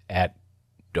forest at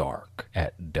dark,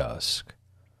 at dusk.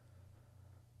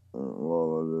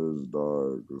 Well, it is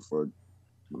dark. It's like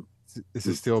Is it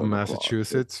it's still 10 o'clock.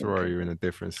 Massachusetts or are you in a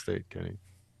different state, Kenny?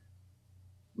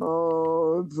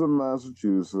 No, it's in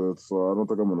Massachusetts, so I don't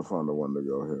think I'm gonna find a one to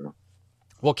go here.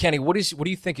 Well, Kenny, what do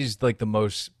you think is like the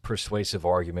most persuasive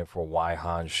argument for why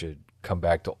Hans should come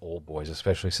back to Old Boys,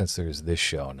 especially since there's this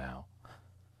show now?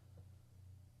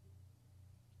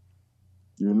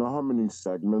 You know how many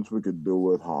segments we could do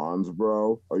with Hans,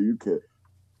 bro? Are you kidding?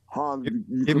 Hans,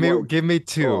 you Give could me like give me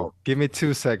two. oh, Give me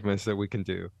two segments that we can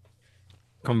do.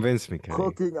 Convince me, Kenny.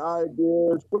 cooking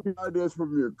ideas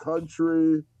from your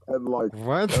country, and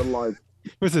What? like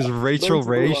What's this Rachel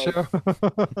basically Ray like show?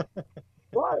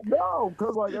 what? No,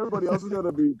 because like everybody else is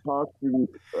gonna be talking.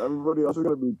 Everybody else is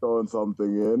gonna be throwing something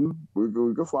in.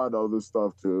 We could find other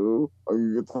stuff too. Or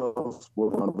you could tell us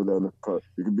what's under the cut.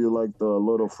 You could be like the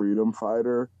little freedom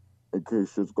fighter in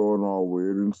case shit's going all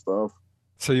weird and stuff.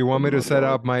 So you want me Something to like set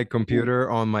that. up my computer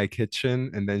on my kitchen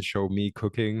and then show me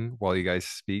cooking while you guys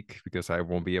speak because I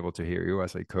won't be able to hear you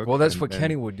as I Well, cook, that's and what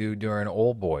Kenny then would do during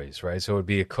Old Boys, right? So it would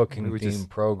be a we cooking would themed just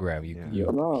program. You yeah.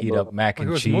 you No, heat up but mac Well, it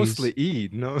and was cheese. mostly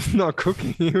eat, no, not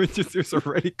cooking. It was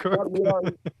already cooked.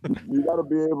 you gotta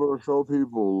be able to show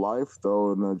people life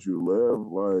though, and that you live.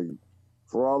 Like,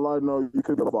 for all I know, you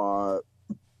could buy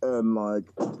it, and like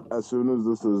as soon as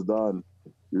this is done,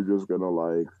 you're just gonna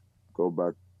like go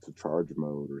back to charge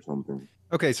mode or something.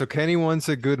 Okay, so Kenny wants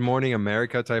a Good Morning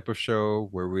America type of show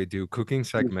where we do cooking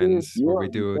segments, You where we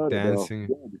already do said it, bro. dancing.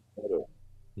 You already said it.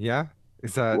 Yeah,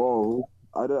 is that Whoa,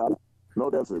 no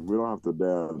dancing. We don't have to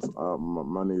dance.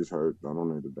 My knees hurt. I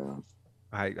don't need to dance.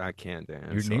 I can't Your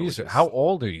dance, so I would knees. How just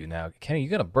old are you now, Kenny? You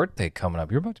got a birthday coming up.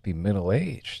 You're about to be middle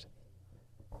aged.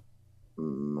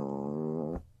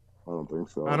 No, I don't think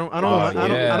I so. don't I I don't got li- I don't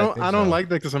surgery. I Yeah, I don't think I don't so. like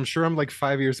that because I'm sure I'm like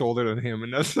 5 years older than him,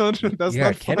 and that's Yeah, not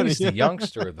funny. Kenny's the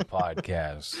youngster of the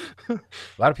podcast. A lot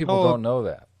of How people old don't know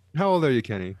that. how old are you,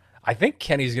 Kenny? I think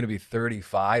Kenny's going to be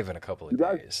 35 in a couple of You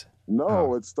guys, days. Oh,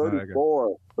 no, it's okay.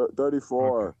 34. Okay.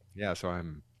 34. Yeah, so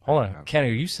I'm Hold on, Kenny,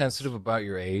 are you sensitive about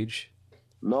your age?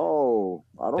 No,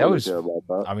 I don't That really was, care about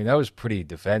that. I mean, that was pretty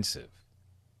defensive.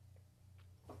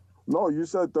 No, you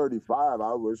said 35.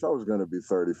 I wish I was going to be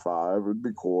 35. It'd be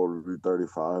cool to be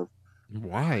 35.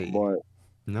 why? But I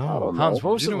No. don't Hans, know.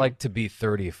 what was You it don't like to be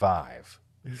 35?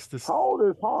 it's this How old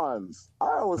is Hans?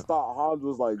 I always thought Hans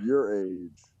was like your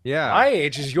age. My yeah,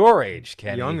 age is your age,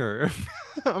 Kenny. younger.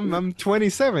 I'm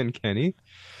 27, Kenny.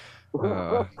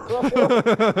 Uh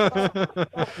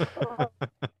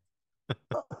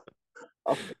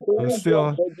I'm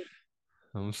still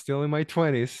I'm still in my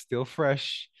 20s, still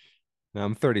fresh. Now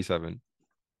I'm 37.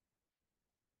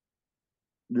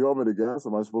 Do you want me to guess?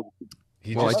 Am I supposed to?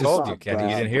 He Well, I just That's told just you, not Kenny. You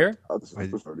bad. didn't hear? That's I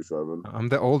 37. I'm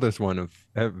the oldest one of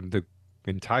the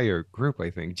entire group, I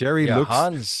think. Jerry Yeah, looks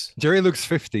Hans.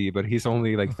 50, but he's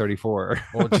only like 34.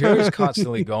 Well, Jerry's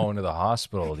constantly going to the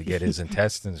hospital to get his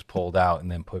intestines pulled out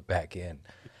and then put back in.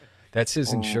 That's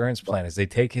his insurance plan. Is they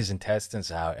take his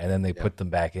intestines out and then they put them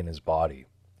back in his body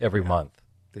every month,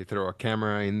 They throw a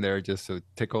camera in there just to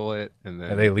tickle it, and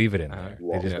then and they leave it in there.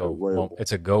 They just yeah. go. Well,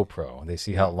 it's a GoPro. They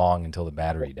see how long until the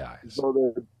battery dies. So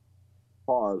they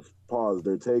pause.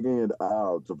 They're taking it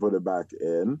out to put it back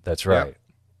in. That's Yeah. right.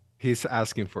 He's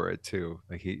asking for it too.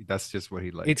 Like that's just what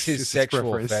he likes. It's his It's sexual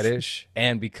preference. fetish,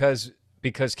 and because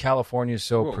California is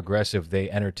so Whoa. progressive, they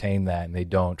entertain that and they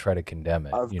don't try to condemn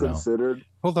it. I've You know, considered.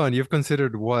 Hold on, you've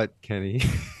considered what, Kenny?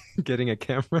 Getting a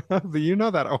camera? But you're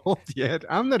not that old yet.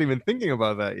 I'm not even thinking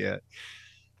about that yet.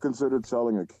 Considered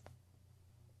selling a.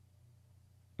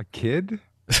 A kid?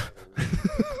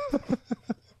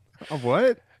 A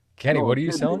what? Kenny, No, what are you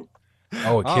kidney. selling?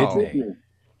 Oh, a Oh. kidney.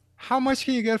 How much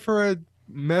can you get for a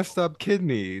messed up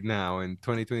kidney now in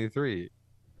 2023?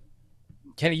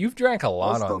 Kenny, you've drank a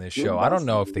lot That's on the this show. food I I don't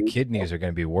know if the see. kidneys are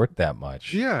going to be worth that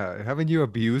much. Yeah, haven't you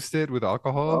abused it with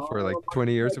alcohol for like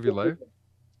 20 years of your life?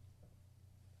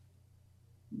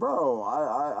 Bro,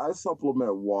 I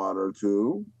supplement water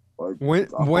too. Like When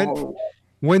when alcohol,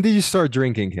 when did you start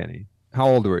drinking, Kenny? How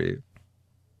old were you?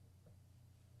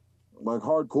 like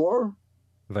hardcore.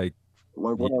 Like,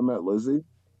 Like y- when I met Lizzie.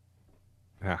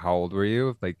 how old were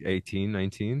you? Like 18,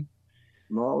 19?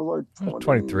 No, I was like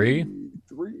 23.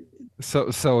 23.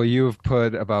 So you've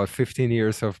put about 15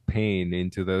 years of pain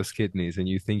into those kidneys, and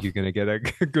you think you're gonna get a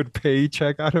good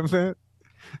paycheck out of it?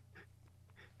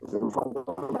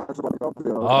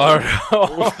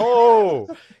 Oh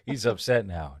no, he's upset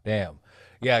now. Damn.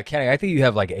 Yeah, Kenny, I think you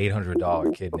have like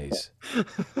 $800 kidneys.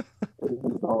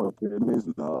 Kidneys?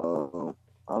 No,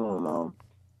 I don't know.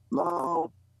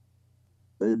 No,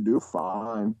 they do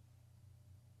fine.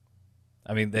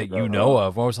 I mean, that Like you know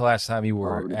of. When was the last time you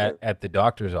were already at the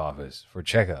doctor's office for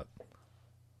checkup?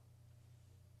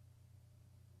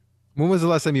 When was the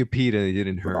last time you peed and it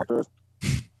didn't the hurt? doctors.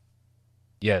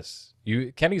 Yes.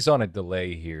 Kenny's on a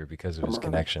delay here because of his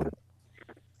connection.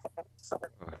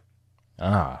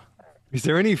 Ah. Is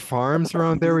there any farms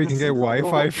around there where you can get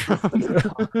Wi-Fi from?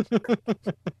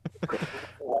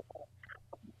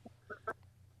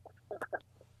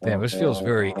 Damn, this feels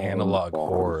very analog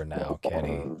horror now,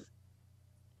 Kenny.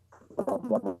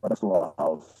 Next to our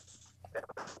house.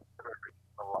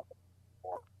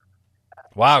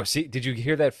 Wow, see, did you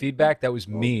hear that feedback? That was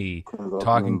me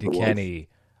talking to Kenny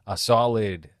a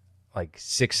solid like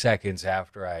 6 seconds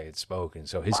after I had spoken.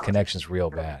 So his connection's real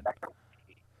bad.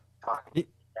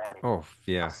 Oh,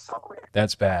 yeah.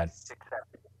 That's bad.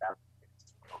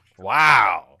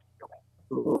 Wow.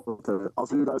 Okay, I'll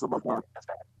see you guys on my phone.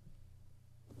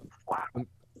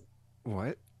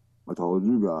 What? I told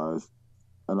you guys,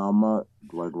 and I'm like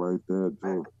right there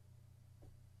too.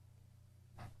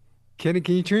 Kenny,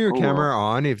 can you turn your Oh camera well,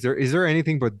 on? If there is there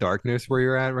anything but darkness where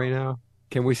you're at right now?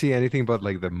 Can we see anything but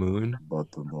like the moon? but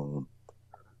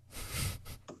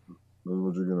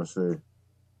what you gonna say?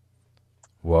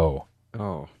 Whoa.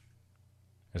 Oh,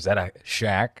 Is that a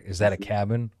shack? Is that a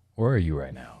cabin? Where are you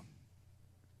right now?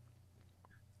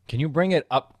 Can you bring it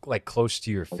up like close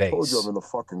to your I told you face? I'm in the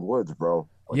fucking woods, bro.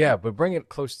 Like, Yeah, but bring it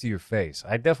close to your face.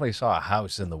 I definitely saw a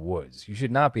house in the woods. You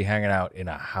should not be hanging out in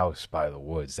a house by the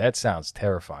woods. That sounds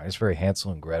terrifying. It's very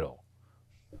Hansel and Gretel.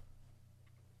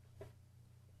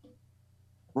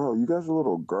 bro, you guys are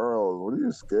little girls. What are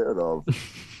you scared of?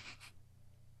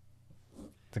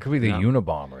 There could be the no.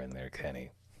 Unabomber in there,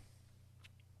 Kenny.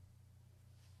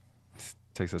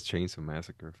 Texas Chainsaw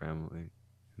Massacre family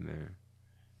in there.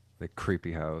 The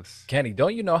creepy house. Kenny,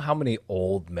 don't you know how many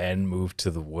old men move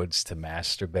to the woods to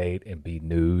masturbate and be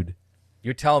nude?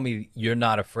 You're telling me you're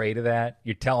not afraid of that?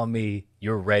 You're telling me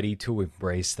you're ready to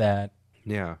embrace that?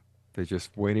 Yeah. They're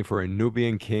just waiting for a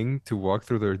Nubian king to walk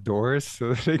through their doors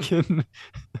so that they can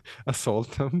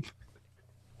assault them.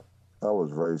 That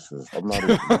was racist. I'm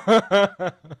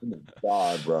not even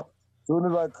God, bro. As soon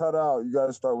as I cut out, you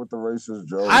guys start with the racist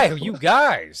jokes. You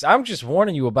guys, I'm just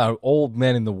warning you about old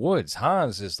men in the woods.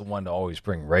 Hans is the one to always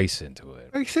bring race into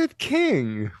it. I said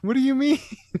king. What do you mean?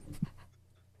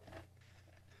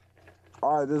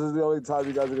 All right, this is the only time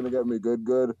you guys are gonna get me good.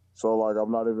 So like,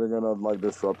 I'm not even gonna like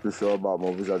disrupt your show about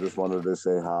movies. I just wanted to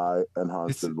say hi, and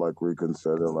Hans It's, should like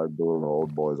reconsider like doing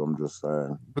old boys. I'm just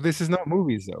saying. but this is not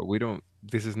movies though. We don't.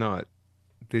 This is not.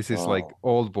 This is like Oh,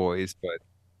 old boys, but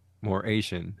more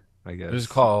Asian, I This is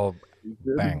guess. called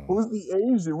Bang. who's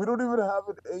the Asian? We don't even have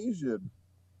an Asian.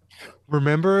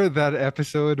 Remember that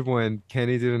episode when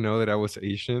Kenny didn't know that I was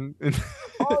Asian?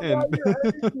 Oh yeah, And you're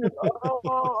Asian.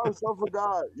 Oh, I so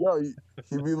forgot. Yo,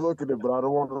 he be looking it, but I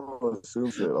don't want to assume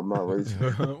shit. I'm not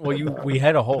racist. Well, we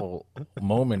had a whole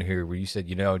moment here where you said,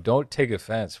 don't take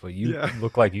offense, but you yeah.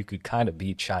 look like you could kind of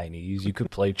be Chinese. You could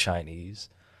play Chinese.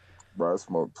 Bro, I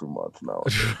smoke too much now.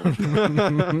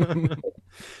 But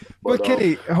But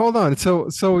Kenny, hold on.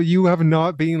 So you have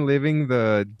not been living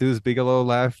the Deuce Bigelow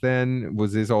life then?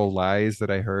 Was this all lies that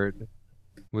I heard?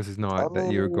 Was it I not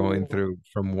that you're going mean, through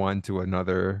from one to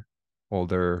another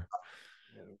older?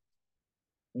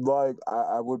 like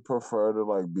I would prefer to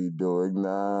like be doing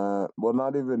that. Well,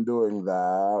 not even doing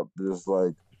that. Just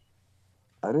like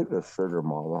I need a sugar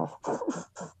mama.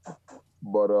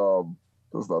 But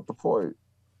that's not the point.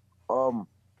 Um,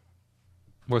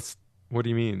 What do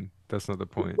you mean? That's not the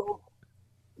point.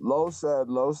 Low said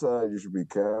you should be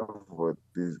careful with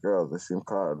these girls. They seem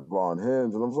kind of on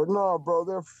hinge. And I was like, nah, bro,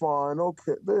 they're fine.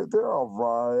 Okay, they're all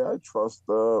right. I trust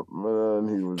them. And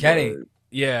then he was Kenny, like,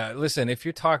 yeah, listen, if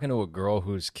you're talking to a girl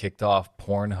who's kicked off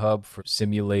Pornhub for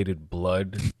simulated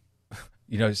blood,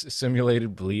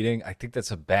 simulated bleeding. I think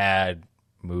that's a bad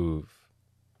move.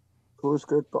 I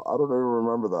don't even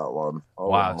remember that one.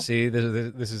 Hold Wow. on. See,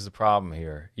 this is the problem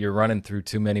here. You're running through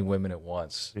too many women at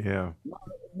once. Yeah.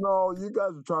 No, you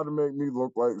guys are trying to make me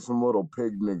look like some little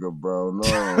pig nigga, bro.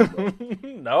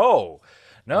 No, No,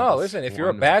 no. Just Listen, if you're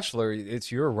a one. bachelor,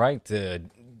 it's your right to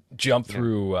jump Yeah.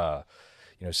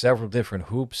 through, several different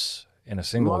hoops in a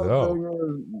single my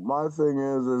go. thing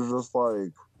is, it's just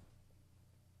like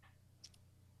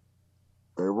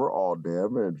they were all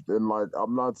damaged, and like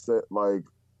I'm not saying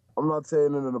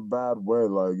it in a bad way.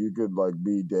 Like you could like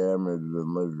be damaged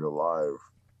and live your life,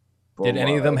 but Did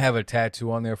any of them like have a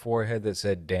tattoo on their forehead that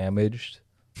said "damaged"?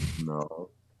 no,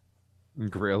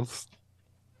 Grills.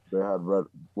 they had red.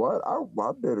 What? I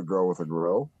date a girl with a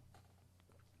grill.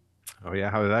 Oh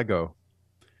yeah, how did that go?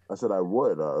 I said I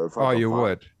would if I Oh, could you find.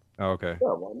 would. Oh, okay.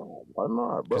 Yeah, why not? Why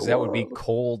not? But Because that would be what?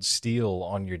 cold steel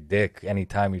on your dick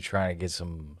anytime you're trying to get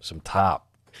some top.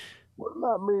 Wouldn't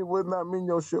that mean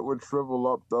your shit would shrivel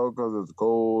up though? Because it's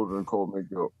cold and cold make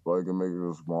you like it make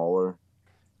you smaller.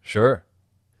 Sure.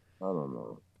 I don't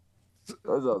know.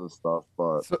 There's other stuff,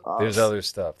 but So, There's other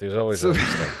stuff. There's always so, other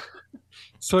stuff.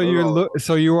 so there's you're other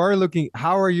so you are looking.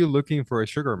 How are you looking for a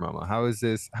sugar mama? How is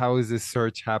this? How is this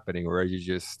search happening? Or are you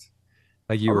just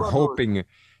like I'm you're not really. hoping,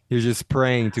 you're just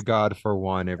praying to God for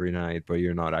one every night, but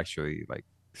you're not actually like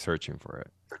searching for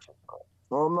it?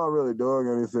 Well, I'm not really doing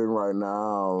anything right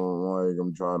now. Like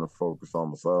I'm trying to focus on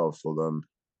myself.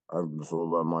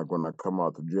 Like when I come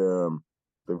out the gym,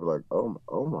 they be like, oh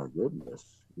my goodness,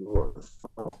 you are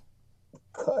so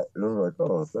cut." And I'm like,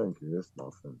 "Oh, thank you. It's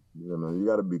nothing." You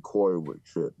got to be coy with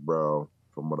shit, bro.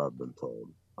 From what I've been told,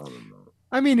 I don't know.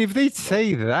 I mean, if they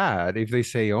say that, if they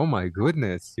say, "Oh my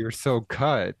goodness, you're so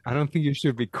cut," I don't think you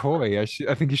should be coy. I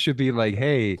think you should be like,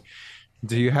 "Hey,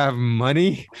 do you have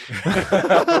money?"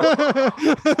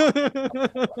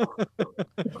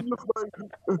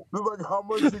 Like how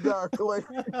much you got, Clay?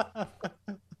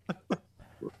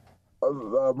 I might Yeah,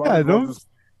 as well don't just.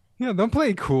 yeah, don't play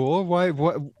it cool. Why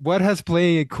what has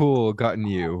playing it cool gotten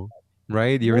you?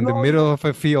 Right? You're You in the know, middle of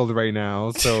a field right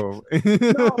now, so no,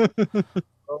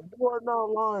 you are not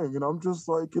lying, and I'm just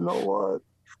like, you know what?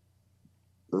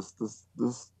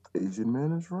 This Asian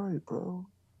man is right, bro.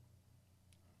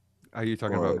 are you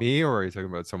talking about But me or are you talking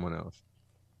about someone else?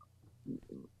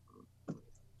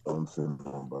 I'm saying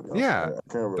nobody else. I Yeah,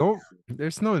 can't really. don't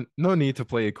there's no need to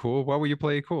play it cool. Why would you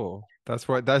play it cool? That's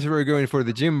what we're going for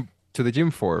the gym to the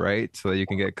gym for, right? So that you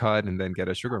can get cut and then get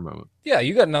a sugar moment. Yeah,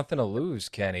 you got nothing to lose,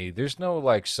 Kenny. There's no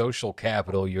like social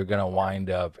capital you're gonna wind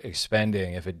up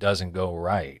expending if it doesn't go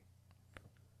right.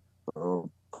 Well,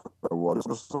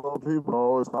 just so people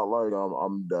know, it's not like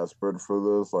I'm desperate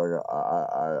for this. Like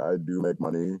I do make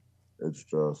money. It's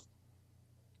just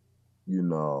you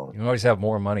know, You always have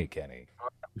more money, Kenny.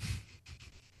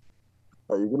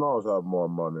 you can always have more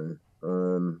money,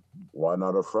 and why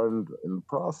not a friend in the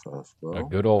process, A bro?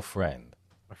 good old friend.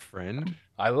 A friend?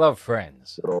 I love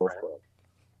friends. Good old friend.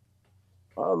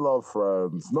 I love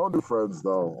friends. No new friends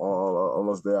though,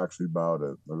 unless they actually about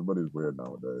it. Everybody's weird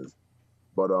nowadays.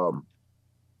 But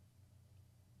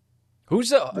Who's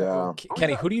the yeah.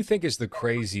 Kenny? Who do you think is the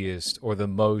craziest or the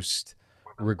most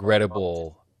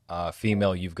regrettable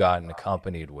female you've gotten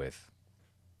accompanied with?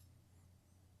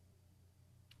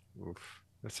 Oof,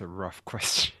 that's a rough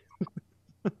question.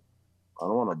 I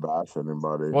don't want to bash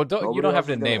anybody. Well, you Nobody don't have else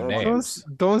to is gonna name answer. names.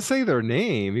 Don't say their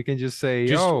name. You can just say,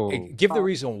 Just "Oh, give the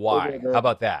reason why. How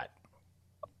about that?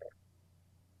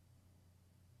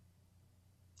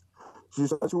 She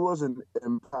said she was an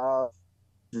empath.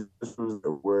 She just was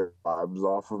weird vibes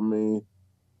off of me,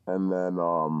 and then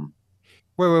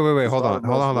wait. she Hold on, started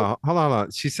messing with. hold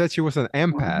on. She said she was an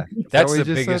empath. Is that That's what you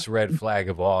the just said? biggest red flag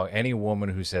of all. Any woman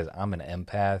who says I'm an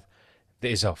empath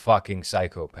is a fucking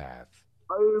psychopath.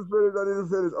 I didn't finish. I didn't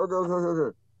finish.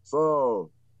 Okay. So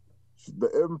the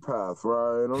empath,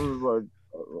 right? And I'm just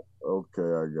like, okay,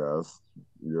 I guess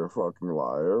you're a fucking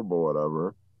liar, but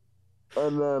whatever.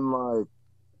 And then like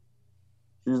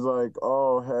she's like,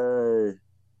 oh hey,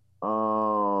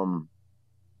 um,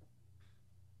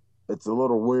 it's a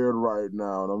little weird right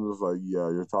now, and I'm just like, yeah,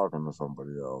 you're talking to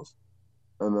somebody else.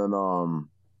 And then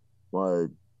like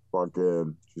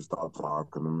fucking, she stopped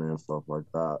talking to me and stuff like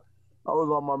that. I was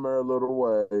on my merry little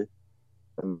way,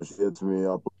 and she hits me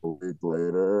up a week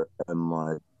later, and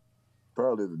like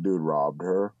apparently the dude robbed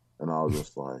her, and I was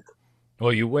just like,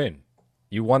 Well, you win.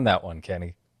 You won that one,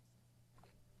 Kenny.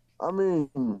 I mean,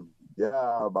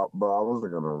 yeah, but I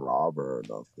wasn't gonna rob her or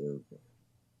nothing.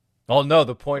 Oh no,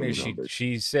 the point is Really no big.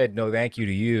 she said no thank you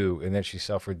to you, and then she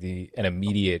suffered an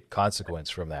immediate consequence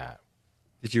from that.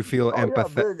 Did you feel Oh yeah,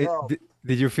 big.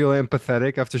 Did you feel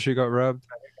empathetic after she got robbed?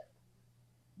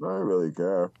 I didn't really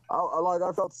care.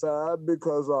 I felt sad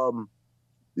because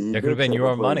he That could have did been take her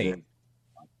your money. PlayStation.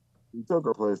 He took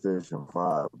her PlayStation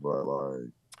 5, but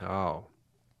like, Oh,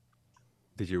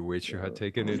 did you wish you had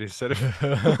taken uh, it instead of?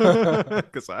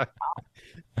 Because I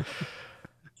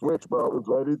Switch, bro. If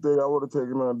anything, I would have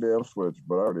taken on a damn Switch,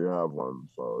 but I already have one,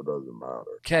 so it doesn't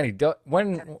matter. Kenny,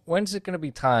 when's it going to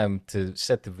be time to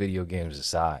set the video games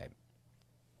aside?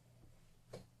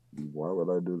 Why would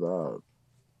I do that?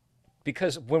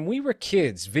 Because when we were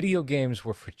kids, video games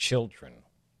were for children.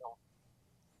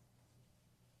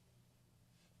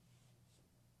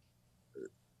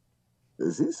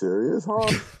 Is he serious,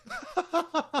 huh?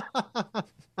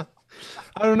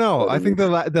 I don't know. What I are think you?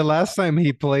 the last time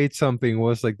he played something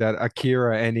was like that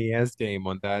Akira NES game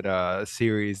on that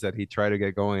series that he tried to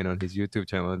get going on his YouTube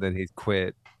channel and then he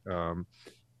quit. Um,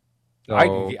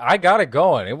 so, I got it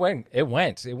going. It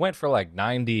went for like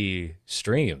 90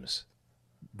 streams.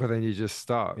 but then you just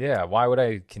stopped Yeah, why would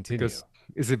I continue? because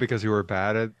is it because you were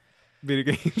bad at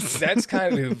video games? That's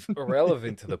kind of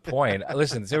irrelevant to the point.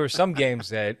 Listen, there were some games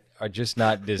that are just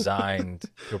not designed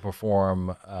to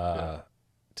perform Yeah,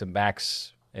 to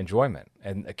max enjoyment.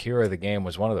 And Akira, the game,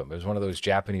 was one of them. It was one of those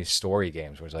Japanese story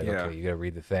games where it's like, yeah, okay, you got to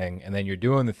read the thing, and then you're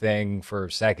doing the thing for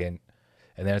a second,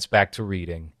 and then it's back to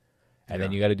reading, and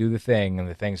then yeah. you got to do the thing, and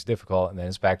the thing's difficult, and then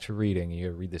it's back to reading. And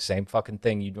you read the same fucking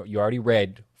thing you already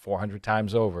read 400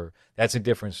 times over. That's a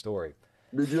different story.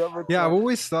 Did you ever Yeah, I've try?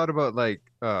 always thought about like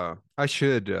I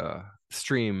should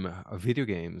stream video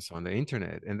games on the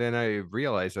internet, and then I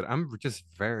realized that I'm just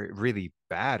very really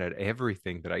bad at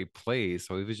everything that I play,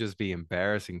 so it would just be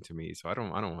embarrassing to me. So I don't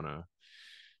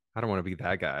want to be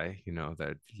that guy,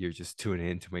 that you're just tuning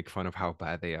in to make fun of how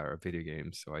bad they are at video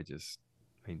games. So I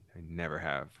never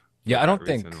have for Yeah, I that don't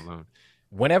reason think alone.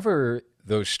 whenever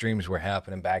those streams were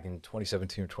happening back in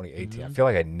 2017 or 2018, I Hmm. feel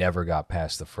like I never got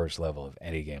past the first level of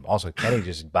any game. Also, Kenny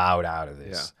just bowed out of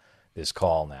Yeah, this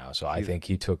call now, so I he's think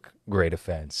he took great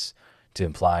offense to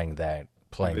implying that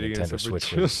playing video games Nintendo are for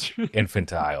Switch was children.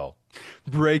 infantile.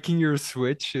 Breaking your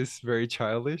Switch is very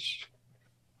childish.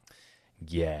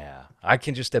 Yeah, I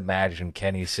can just imagine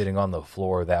Kenny sitting on the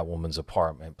floor of that woman's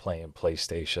apartment playing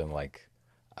PlayStation like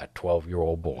a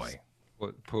 12-year-old Just boy.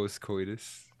 what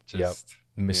post-coitus? Yep, Just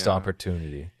missed yeah.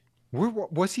 opportunity.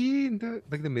 Was he in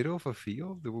the middle of a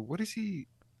field? What is he?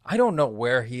 I don't know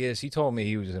where he is. He told me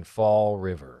he was in Fall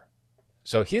River.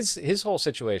 So his whole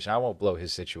situation, I won't blow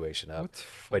his situation up, What's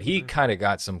Fall but he River? kind of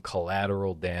got some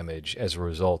collateral damage as a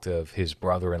result of his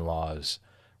brother-in-law's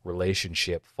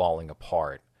relationship falling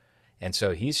apart. And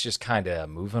so he's just kind of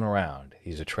moving around.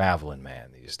 He's a traveling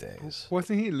man these days.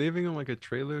 Wasn't he living on like a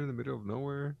trailer in the middle of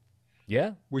nowhere?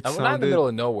 Yeah. Which Well, not in the middle sounded,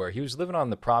 of nowhere. He was living on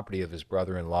the property of his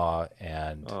brother-in-law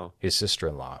and oh, his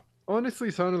sister-in-law.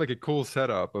 honestly sounded like a cool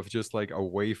setup of just like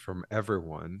away from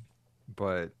everyone,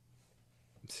 but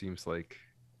it seems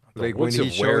The like when woods he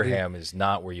of showed it, Wareham is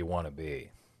not where you want to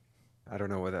be. I don't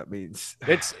know what that means.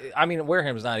 I mean,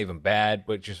 Wareham's not even bad,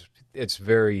 but just it's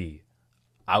very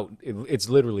out. It's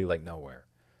literally like nowhere.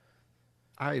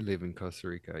 I live in Costa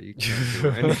Rica. You can't do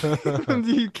anything.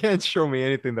 You can't show me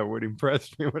anything that would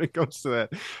impress me when it comes to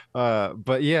that.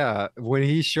 But yeah, when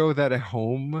he showed that at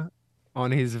home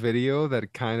on his video,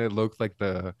 that kind of looked like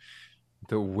the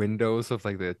windows of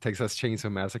like the Texas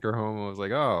Chainsaw Massacre home. I was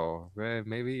like, oh, well,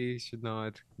 maybe you should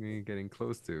not be getting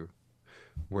close to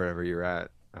wherever you're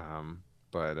at.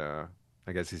 But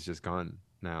I guess he's just gone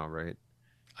now, right?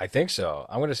 I think so.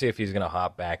 I'm going to see if he's going to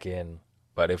hop back in,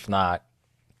 but if not,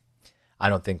 I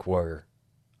don't think we're.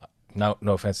 No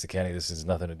offense to Kenny, this has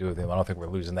nothing to do with him. I don't think we're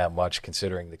losing that much,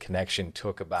 considering the connection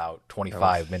took about That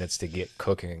was 25 minutes to get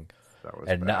cooking that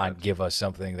was and bad. not give us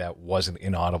something that wasn't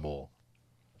inaudible.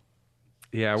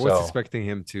 Yeah, I was So expecting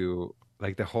him to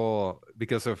like the whole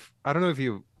because of I don't know if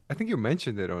you I think you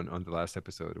mentioned it on the last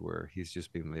episode where he's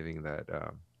just been living that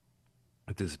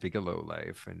this Bigelow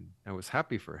life, and I was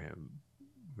happy for him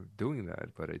doing that,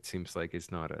 but it seems like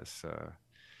it's not as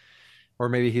or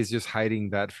maybe he's just hiding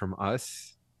that from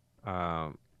us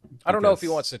um I don't know if he because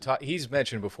wants to talk. He's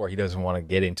mentioned before he doesn't want to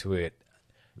get into it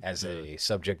as mm, a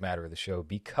subject matter of the show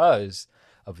because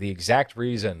of the exact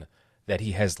reason that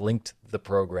he has linked the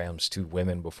programs to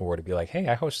women before to be like, hey,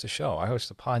 I host a show, I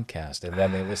host a podcast, and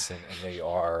then they listen and they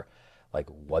are like,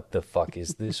 what the fuck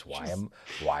is this? just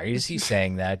Why is he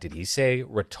saying that? Did he say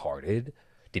retarded?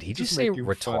 Did he just say making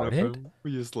fun of retarded? him.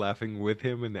 We're just laughing with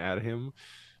him and at him.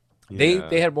 They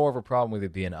Yeah. had more of a problem with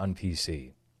it being un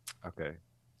PC. Okay.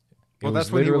 It Well, was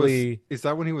that's when literally is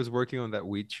that when he was working on that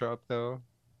weed shop though?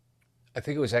 I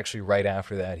think it was actually right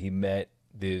after that he met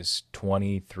this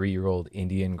 23-year-old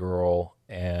Indian girl,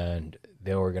 and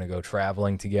they were going to go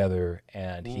traveling together.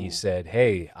 And he Ooh. said,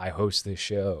 "Hey, I host this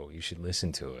show. You should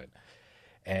listen to it."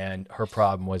 And her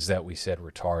problem was that we said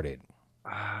retarded.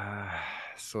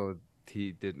 So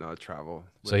he did not travel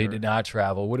So with he did her. not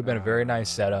travel. Would have been a very nice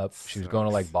That setup. She was going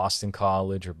to like sucks. Boston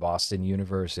College or Boston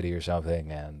University or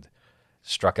something, and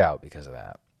struck out because of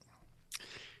that.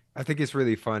 I think it's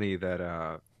really funny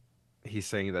that he's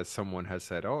saying that someone has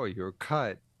said, "Oh, you're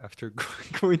cut after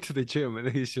going to the gym," and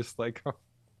he's just like, "Oh,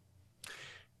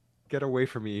 get away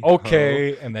from me, ho!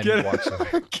 Okay, and then Get walks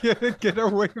away. get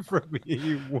away from me,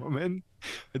 you woman!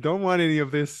 I don't want any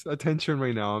of this attention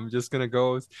right now. I'm just gonna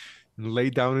go and lay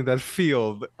down in that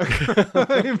field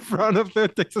in front of the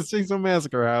Texas Chainsaw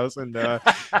Massacre house and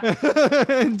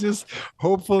just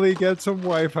hopefully get some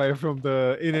Wi-Fi from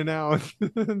the In and Out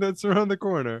that's around the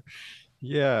corner."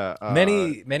 Yeah,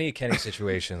 Many Kenny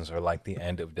situations are like the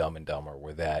end of Dumb and Dumber,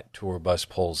 where that tour bus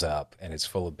pulls up and it's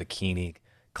full of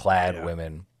bikini-clad yeah.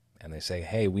 women, and they say,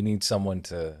 "Hey, we need someone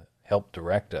to help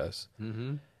direct us."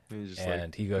 Mm-hmm. And he's just like,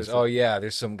 And he goes, there's a "Oh yeah,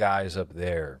 there's some guys up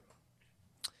there."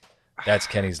 That's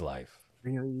Kenny's life.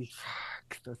 really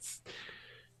fuck. That's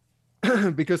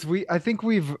because I think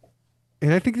we've,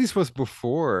 and I think this was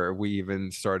before we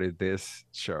even started this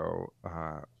show.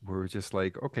 We were just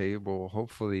like, okay, well,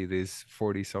 hopefully this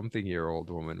 40-something-year-old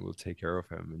woman will take care of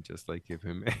him and just like give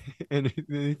him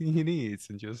anything he needs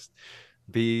and just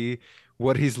be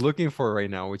what he's looking for right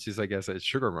now, which is, I guess, a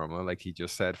sugar mama, like he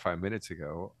just said 5 minutes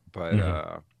ago. But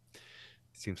Mhm. it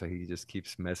seems like he just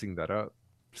keeps messing that up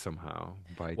somehow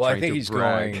by Well, I trying think to he's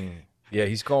brag. going. Yeah,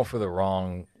 he's going for the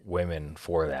wrong women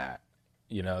for that.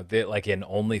 You know, they like an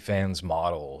OnlyFans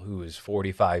model who is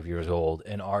 45 years old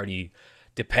and already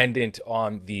dependent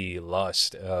on the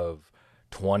lust of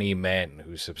 20 men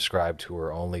who subscribe to her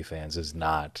OnlyFans is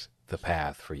not the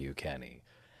path for you, Kenny.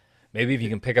 Maybe if you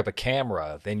can pick up a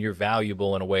camera, then you're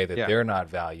valuable in a way that Yeah. they're not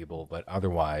valuable, but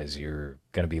otherwise you're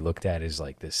going to be looked at as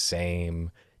like the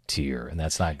same tier, and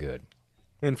that's not good.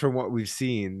 And from what we've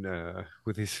seen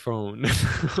with his phone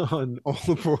on all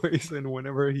the boys, and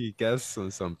whenever he guesses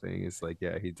on something, it's like,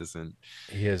 yeah, he doesn't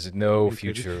He has no make it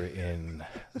future in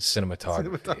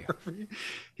cinematography. cinematography.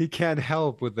 He can't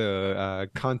help with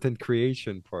the content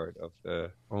creation part of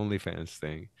the OnlyFans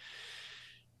thing.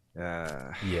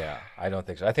 Uh, Yeah, I don't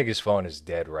think so. I think his phone is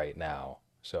dead right now.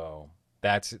 So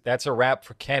that's a wrap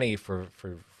for Kenny for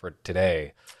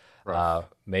today. rough.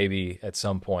 Maybe at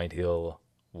some point he'll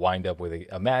wind up with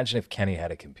a. Imagine if Kenny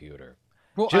had a computer.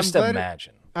 Well, Just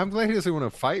imagine. I'm glad he doesn't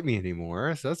want to fight me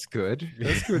anymore. So that's good.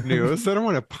 That's good news. I don't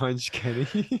want to punch Kenny.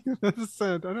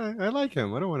 I like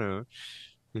him. I don't want to,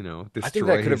 I think that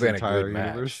destroy could have his been a good entire match.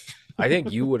 universe. I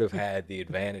think you would have had the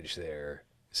advantage there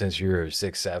since you're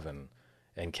 6'7",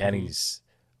 and Mhm. Kenny's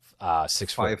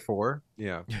 6 foot. 5'4".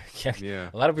 Yeah. Kenny, Yeah.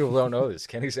 a lot of people don't know this.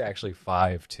 Kenny's actually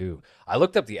 5'2". I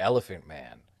looked up the Elephant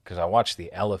Man because I watched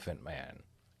the Elephant Man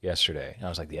yesterday, and I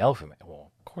was like, the Elephant Man.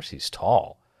 Well, of course he's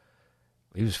tall.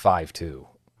 He was 5'2".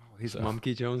 Oh, he's So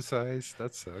Monkey Jones size.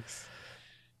 That sucks.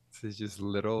 He's just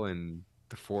little and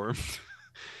deformed.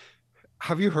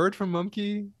 Have you heard from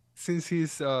Monkey since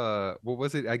he's what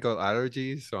was it? I got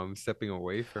allergies, so I'm stepping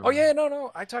away oh from yeah,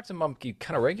 no. I talk to Monkey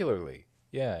kind of regularly.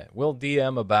 Yeah, we'll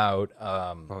DM about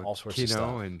about all sorts of Kino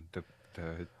stuff. and the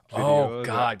Oh video that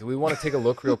God, do we want to take a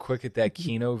look real quick at that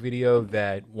Kino video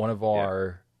that yeah. one of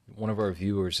our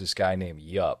viewers, this guy named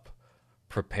Yup,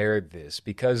 prepared this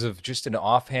because of just an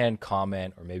offhand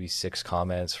comment or maybe 6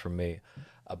 comments from me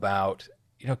about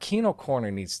Kino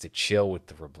Corner needs to chill with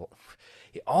the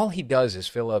all he does is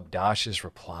fill up Dash's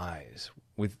replies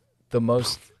with the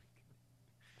most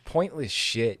pointless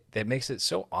shit that makes it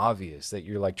so obvious that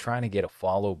you're like trying to get a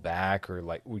follow back or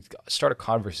like we start a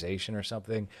conversation or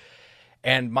something.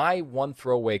 And my one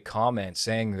throwaway comment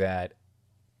saying that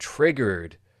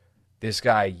triggered this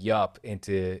guy Yup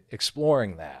into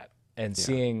exploring that and Yeah.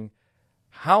 seeing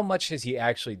how much has he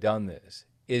actually done this.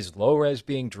 Is Lores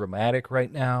being dramatic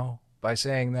right now by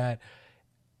saying that?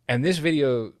 And this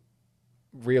video,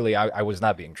 really, I was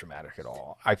not being dramatic at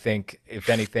all. I think, if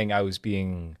anything, I was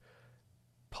being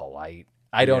polite.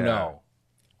 I don't Yeah. know.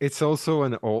 It's also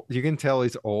an old, you can tell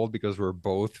it's old because we're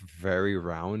both very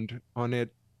round on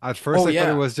it. At first Oh, I thought it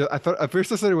yeah. was just I thought at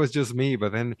first I thought it was just me,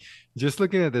 but then just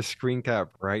looking at the screen cap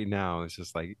right now, it's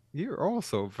just like you're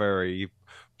also very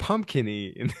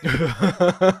pumpkiny.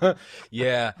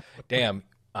 Yeah. Damn.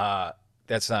 Uh,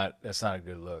 that's not a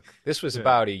good look. This was Yeah.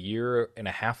 about a year and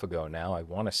a half ago now, I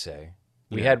want to say.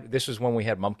 Yeah. This was when we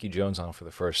had Monkey Jones on for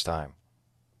the first time.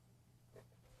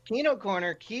 Kino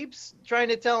Corner keeps trying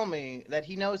to tell me that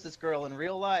he knows this girl in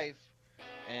real life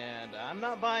and I'm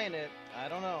not buying it. I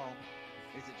don't know.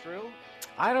 Is it true?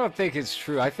 I don't think it's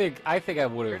true. I think I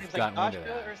would Her have name's like gotten into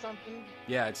Dasha that. or something.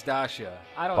 Yeah, it's Dasha.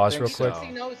 I don't Pause think real He quick. thinks so.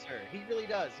 he knows her. He really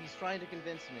does. He's trying to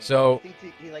convince me. So He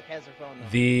thinks he like has her phone number.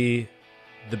 the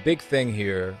big thing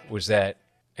here was that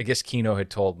I guess Kino had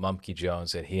told Mumkey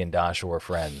Jones that he and Dasha were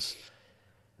friends,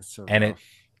 It's so and rough.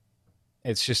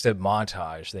 it's just a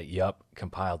montage that Yup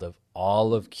compiled of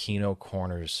all of Kino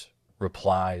Corner's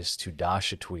replies to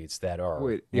Dasha tweets that are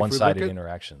Wait, if we one-sided look at-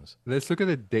 interactions. Let's look at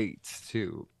the dates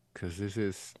too, because this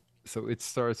is so. It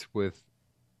starts with.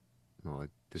 Well,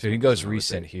 this So he one goes doesn't have a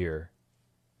recent date. here.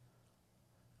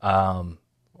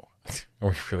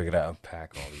 We're really gonna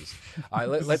unpack all these. All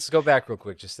right, let's go back real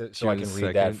quick, just so I June can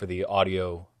read that 2nd. for the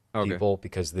audio Okay. people,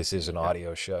 because this is an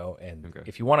audio show. And Okay.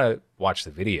 if you want to watch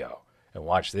the video and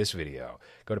watch this video,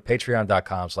 go to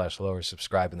patreon.com/lower,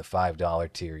 subscribe in the $5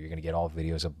 tier. You're gonna get all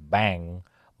videos of Bang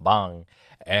Bang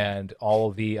and all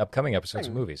of the upcoming episodes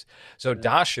of movies. So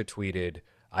Dasha tweeted,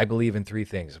 I believe in three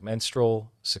things: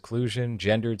 menstrual seclusion,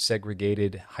 gendered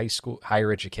segregated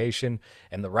higher education,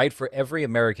 and the right for every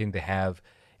American to have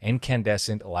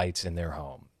incandescent lights in their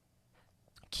home.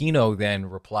 Kino then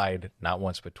replied not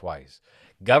once but twice: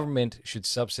 government should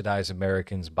subsidize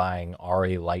Americans buying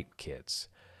RA light kits.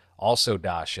 Also,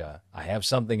 Dasha, I have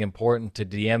something important to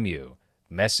DM you.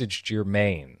 Message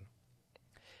Jermaine.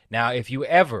 Now, if you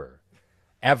ever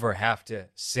have to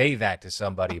say that to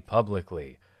somebody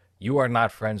publicly, you are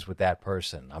not friends with that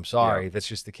person. I'm sorry, that's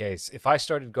just the case. If I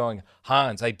started going,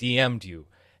 Hans, I DM'd you.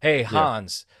 Hey,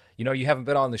 Hans, you haven't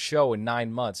been on the show in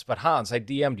 9 months, but Hans, I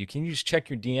DM'd you. Can you just check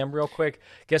your DM real quick?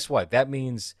 Guess what? That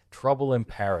means trouble in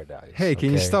paradise. Hey, can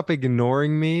you okay? stop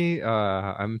ignoring me?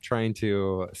 I'm trying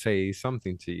to say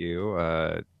something to you.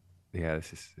 Yeah,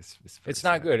 this is it's very It's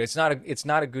not sad. good. It's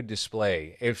not a good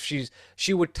display. If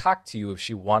she would talk to you if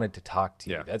she wanted to talk to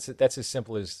you. Yeah. That's as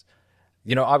simple as,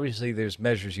 obviously there's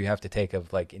measures you have to take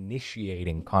of like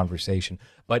initiating conversation,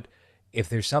 but if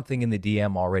there's something in the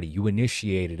DM already, you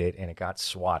initiated it and it got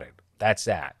swatted. That's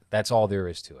that. That's all there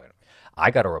is to it.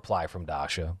 I got a reply from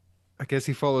Dasha. I guess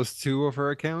he follows two of her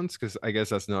accounts because I guess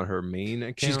that's not her main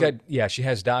account. She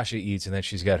has Dasha Eats, and then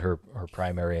she's got her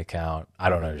primary account. I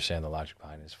don't understand the logic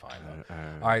behind it. It's fine though.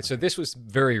 All right, so this was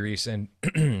very recent,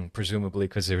 presumably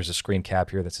because there was a screen cap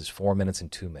here that says 4 minutes and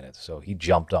 2 minutes. So he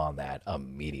jumped on that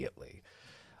immediately.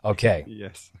 Okay,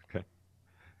 Yes. Okay.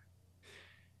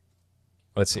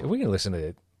 let's see. We can listen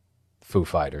to Foo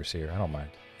Fighters here. I don't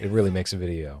mind. It really makes a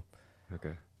video.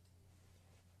 Okay.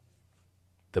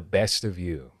 The Best of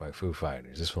You by Foo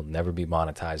Fighters. This will never be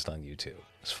monetized on YouTube.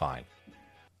 It's fine.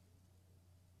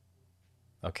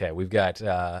 Okay, we've got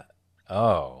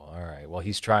all right. Well,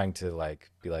 he's trying to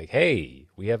be like, "Hey,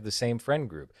 we have the same friend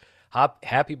group.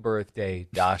 Happy birthday,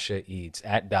 Dasha Eats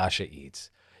at Dasha Eats.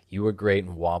 You were great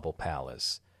in Wobble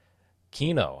Palace.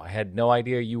 Kino, I had no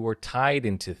idea you were tied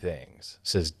into things,"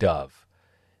 says Dove.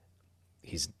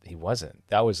 He wasn't.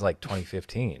 That was like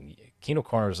 2015. Kino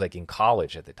Corner was like in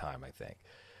college at the time, I think.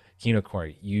 Kino Corner,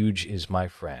 huge is my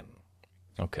friend.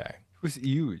 Okay. Who's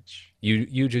huge?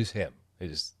 Huge is him.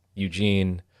 Is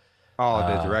Eugene Oh,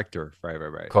 the director.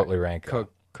 Right. Kotlyrenko.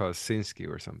 Kosinski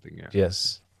or something. Yeah.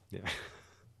 Yes. Yeah.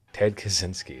 Ted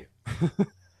Kaczynski.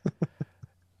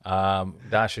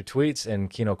 Dasha tweets and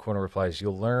Kino Corner replies,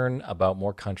 "You'll learn about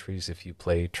more countries if you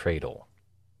play Tradle."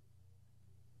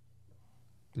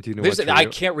 Do you know I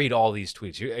can't read all these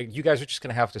tweets. You guys are just going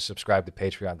to have to subscribe to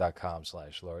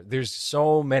patreon.com/Laura. There's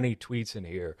so many tweets in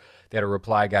here that are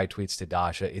reply guy tweets to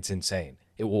Dasha. It's insane.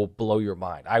 It will blow your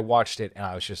mind. I watched it and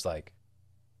I was just like,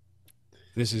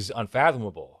 this is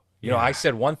unfathomable. I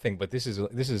said one thing, but this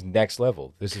is next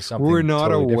level. This is something We're not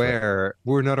totally aware. different.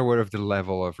 We're not aware of the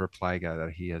level of reply guy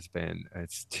that he has been.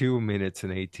 It's 2 minutes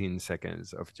and 18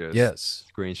 seconds of just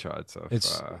screenshots of.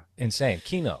 It's insane.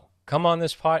 Kino, come on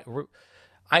this pod.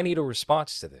 I need a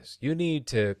response to this. You need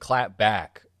to clap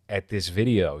back at this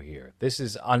video here. This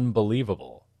is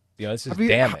unbelievable. This is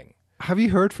damning. Have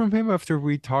you heard from him after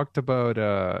we talked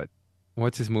about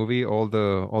what's his movie? All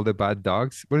the bad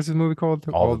dogs. What is his movie called?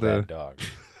 All the bad dogs.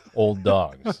 Old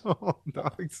dogs.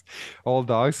 All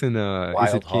dogs in Wild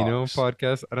Is It Kino Hogs.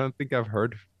 podcast? I don't think I've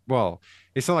heard. Well,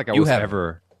 it's not like I You was haven't.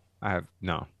 ever. I have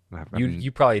no. I haven't.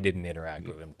 You probably didn't interact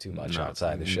with him too much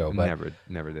outside the show, but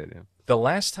never did. Yeah. the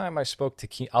last time I spoke to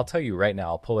Kino, I'll tell you right now.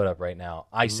 I'll pull it up right now.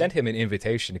 I sent him an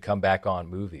invitation to come back on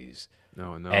movies,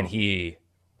 No. and he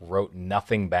wrote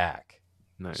nothing back.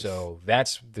 Nice. So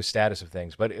that's the status of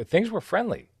things. But things were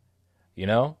friendly,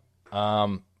 Let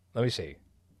me see.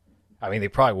 I mean, they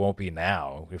probably won't be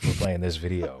now if we're playing this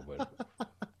video. But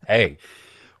hey,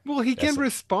 Well, he That's can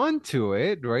respond to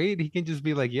it, right? He can just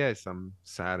be like, "Yes, I'm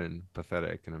sad and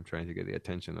pathetic, and I'm trying to get the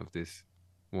attention of this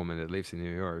woman that lives in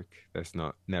New York. That's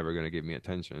not never gonna give me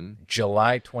attention."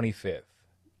 July 25th.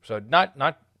 So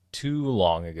not too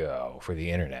long ago for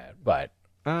the internet, but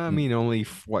I mean, only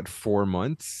what 4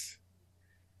 months?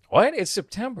 what? It's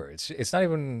September. It's not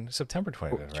even September Oh,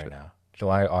 25th right now.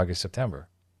 July, August, September.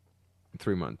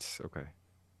 3 months. Okay.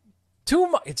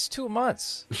 It's 2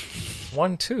 months.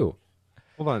 1, 2.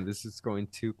 Hold on, this is going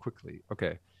too quickly.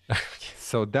 Okay.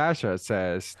 So Dasha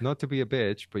says, not to be a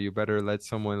bitch, but you better let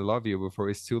someone love you before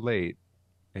it's too late.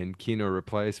 And Kino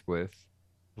replies with,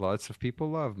 lots of people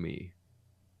love me.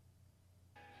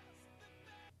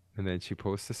 And then she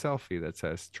posts a selfie that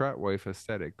says, Trat wife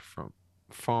aesthetic from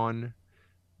Fawn,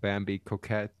 Bambi,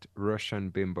 coquette, Russian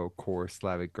bimbo, core,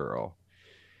 Slavic girl.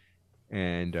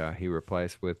 And he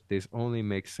replies with, this only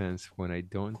makes sense when I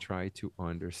don't try to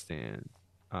understand.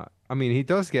 I mean, he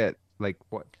does get like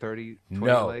what 30, 20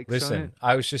 No, likes on listen, it.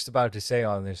 I was just about to say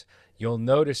on this, you'll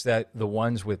notice that the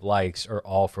ones with likes are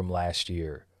all from last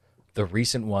year. The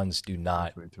recent ones do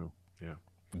not 22. Yeah.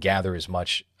 gather as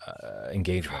much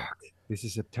engagement. Fuck. This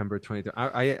is September 22.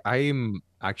 I'm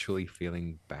actually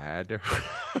feeling bad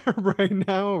right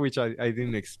now, which I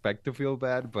didn't expect to feel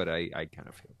bad, but I kind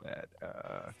of feel bad.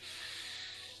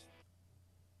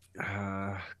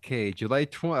 Okay, July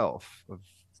 12th of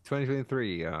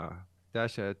 2023.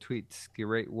 Dasha tweets,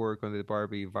 great work on the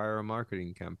Barbie viral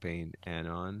marketing campaign,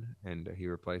 Anon. And he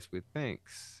replies with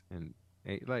thanks and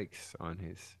 8 likes on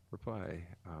his reply.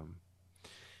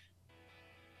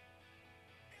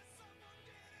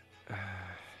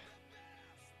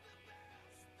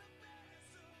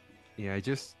 Yeah,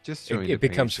 just showing It the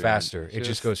becomes Patreon. faster. It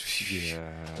just goes.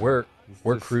 Yeah. We're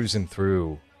Just- cruising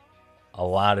through a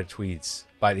lot of tweets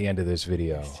by the end of this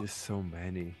video, It's just so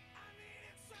many.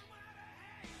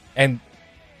 and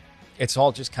it's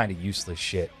all just kind of useless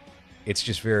shit. It's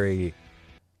just very,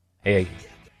 hey,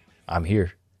 I'm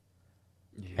here.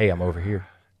 Hey, I'm over here.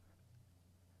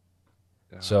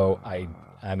 So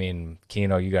I mean,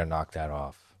 Kino, you got to knock that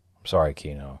off. I'm sorry,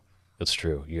 Kino. It's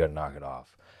true. You got to knock it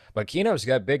off. But Kino's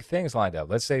got big things lined up.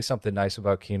 Let's say something nice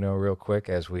about Kino real quick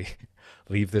as we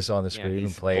leave this on the screen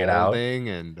and play it out.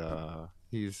 And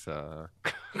he's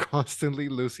constantly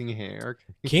losing hair.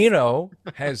 Kino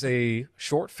has a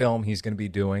short film he's going to be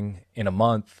doing in a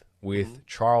month with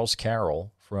Charles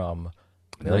Carroll from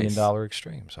Million Dollar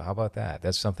Extreme. So how about that?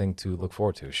 That's something to look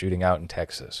forward to. Shooting out in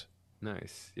Texas.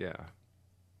 Nice, yeah.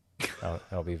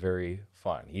 That'll be very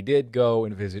fun. He did go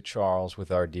and visit Charles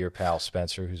with our dear pal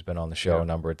Spencer, who's been on the show a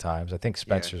number of times. I think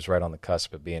Spencer's right on the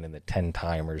cusp of being in the 10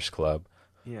 Timers Club.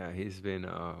 Yeah, he's been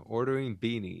ordering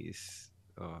beanies.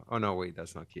 Oh no, wait,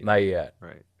 that's not Kino. Not yet.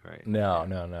 Right.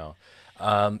 No.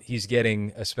 He's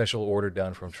getting a special order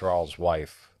done from Charles'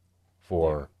 wife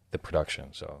for the production.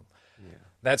 So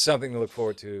that's something to look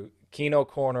forward to. Kino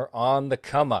Corner on the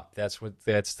come up. That's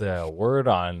the word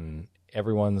on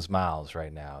everyone's mouths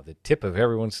right now. The tip of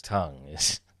everyone's tongue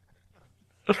is.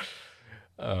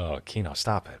 Oh, Kino,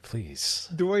 stop it, please.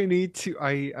 Do I need to?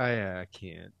 I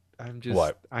can't. I'm just.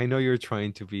 What? I know you're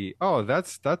trying to be. Oh,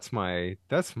 that's my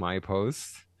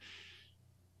post.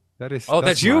 That is. Oh,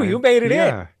 that's you. mine. You made it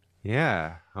in.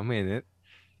 Yeah, I'm in it.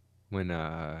 When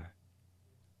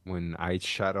I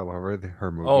shot all over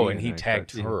her movie. Oh, and he I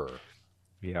tagged thought, her.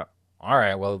 Yeah. All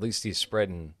right. Well, at least he's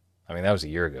spreading. I mean, that was a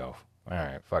year ago. All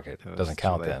right. Fuck it. That Doesn't was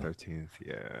count July then. 13th.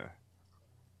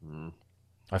 Yeah.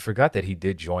 I forgot that he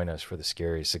did join us for the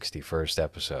Scary 61st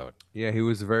episode. Yeah, he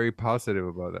was very positive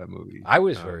about that movie. I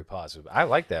was very positive. I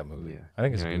like that movie. Yeah. I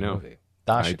think it's a Yeah, I good know. movie.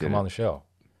 Dash should come didn't. on the show.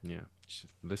 Yeah. Just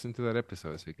listen to that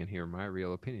episode so you can hear my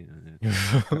real opinion on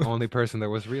it. The only person that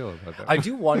was real about that. I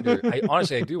do wonder.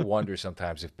 Honestly, I do wonder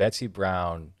sometimes if Betsy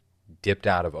Brown dipped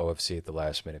out of OFC at the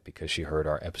last minute because she heard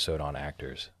our episode on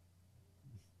actors.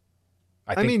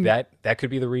 I think mean- that could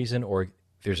be the reason, or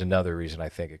there's another reason I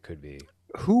think it could be.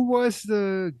 Who was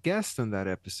the guest on that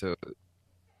episode?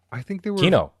 I think they were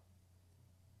Kino.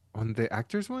 on the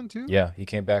actors one too. Yeah, he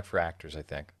came back for actors, I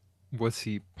think. Was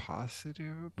he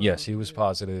positive? Yes, he was about it?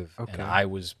 positive, Okay. and I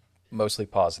was mostly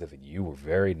positive, and you were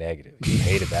very negative. You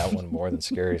hated that one more than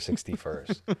Scary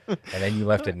 61st. And then you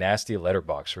left a nasty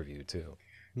letterbox review, too.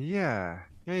 Yeah,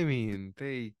 I mean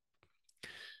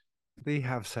they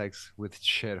have sex with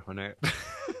shit on it.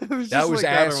 That was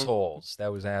assholes.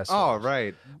 That was assholes. Oh,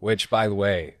 right. Which, by the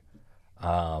way,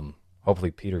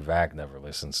 hopefully Peter Vack never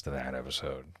listens to that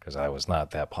episode, because I was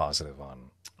not that positive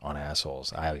on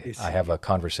assholes. I have a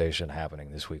conversation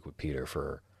happening this week with Peter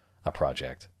for a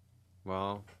project.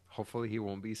 Well, hopefully he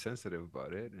won't be sensitive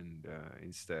about it, and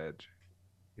instead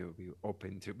he'll be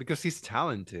open to, because he's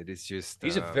talented. It's just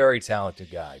He's a very talented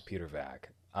guy, Peter Vack.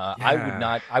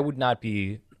 yeah. I would not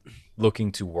be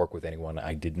looking to work with anyone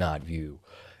I did not view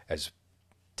as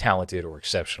talented or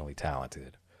exceptionally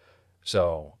talented.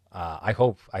 So I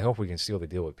hope we can seal the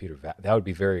deal with Peter Vack. That would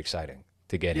be very exciting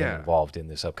to get him Yeah. involved in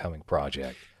this upcoming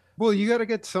project. Well, you got to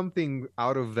get something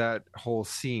out of that whole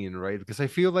scene, right? Because I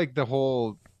feel like the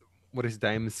whole what is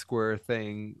Diamond Square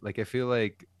thing, like I feel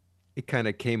like it kind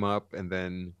of came up and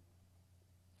then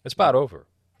It's about over.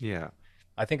 yeah.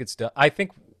 I think it's done. I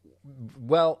think,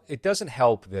 well, it doesn't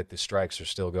help that the strikes are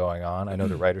still going on. I know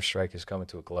the writer's strike is coming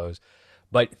to a close,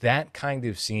 but that kind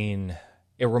of scene,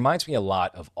 it reminds me a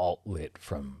lot of alt lit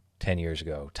from 10 years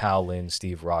ago. Tao Lin,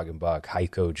 Steve Roggenbuck,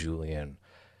 Heiko Julian,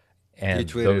 You and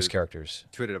those tweeted characters.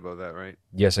 about that, right?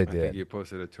 Yes, I I think did. you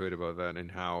posted a tweet about that and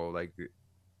how like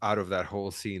out of that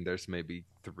whole scene, there's maybe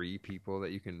three people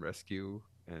that you can rescue,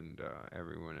 and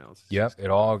everyone else is Yep, just it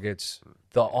kind of all gets.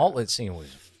 The alt lit scene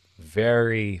was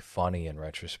very funny in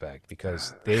retrospect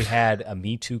because they had a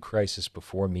Me Too crisis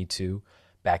before Me Too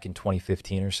back in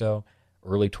 2015 or so,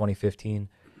 early 2015.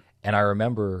 And I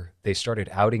remember they started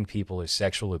outing people as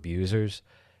sexual abusers.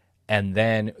 And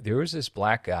then there was this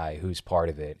black guy who's part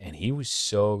of it, and he was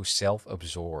so self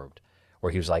absorbed,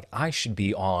 where he was like, I should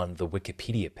be on the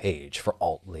Wikipedia page for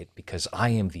alt lit because I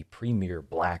am the premier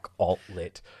black alt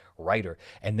lit writer.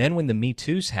 And then when the Me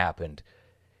Too's happened,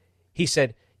 he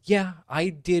said, yeah, I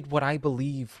did what I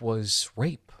believe was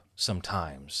rape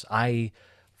sometimes. I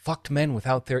fucked men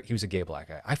without their, he was a gay black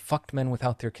guy. I fucked men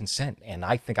without their consent. And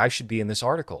I think I should be in this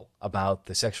article about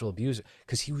the sexual abuse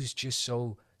because he was just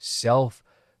so self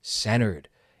centered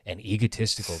and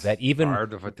egotistical that even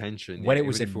starved of attention. when Yeah, it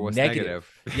was even a if it was negative,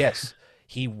 negative. yes,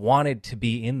 he wanted to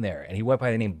be in there. And he went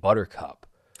by the name Buttercup.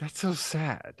 That's so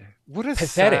sad. What a Pathetic.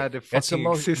 sad That's the fucking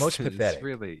most existence, pathetic.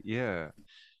 really. Yeah.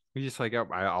 You're just like, oh,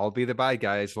 I'll be the bad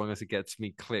guy as long as it gets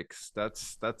me clicks. That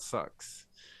sucks.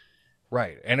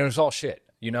 Right. And it was all shit.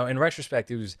 You know, in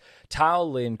retrospect, it was Tao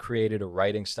Lin created a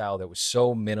writing style that was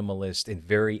so minimalist and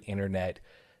very internet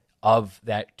of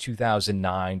that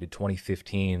 2009 to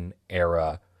 2015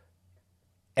 era.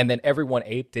 And then everyone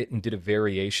aped it and did a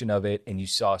variation of it. And you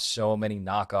saw so many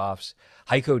knockoffs.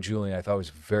 Heiko Julian, I thought, was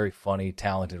a very funny,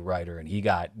 talented writer. And he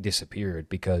got disappeared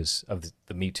because of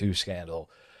the Me Too scandal.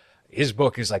 His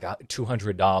book is like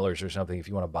 $200 or something if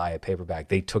you want to buy a paperback.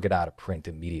 They took it out of print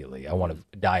immediately. I Want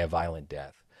to Die a Violent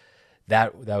Death.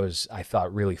 That was, I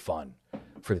thought, really fun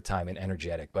for the time and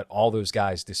energetic. But all those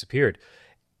guys disappeared.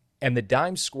 And the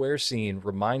Dime Square scene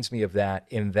reminds me of that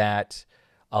in that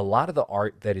a lot of the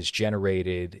art that is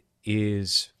generated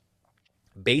is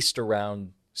based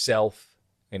around self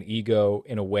and ego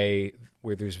in a way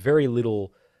where there's very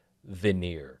little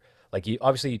veneer. Like you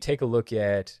obviously you take a look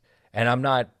at, and I'm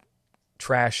not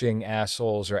trashing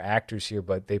assholes or actors here,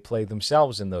 but they play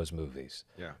themselves in those movies.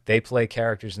 Yeah. They play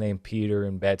characters named Peter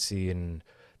and Betsy, and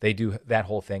they do that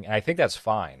whole thing. And I think that's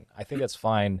fine. I think that's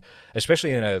fine,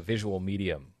 especially in a visual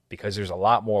medium, because there's a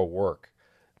lot more work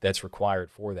that's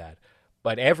required for that.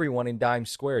 But everyone in Dime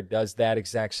Square does that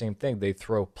exact same thing. They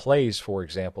throw plays, for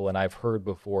example, and I've heard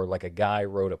before, like a guy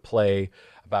wrote a play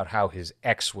about how his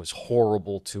ex was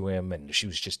horrible to him and she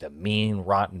was just a mean,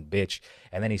 rotten bitch.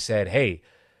 And then he said, hey,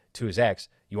 to his ex,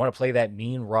 you want to play that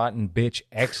mean, rotten bitch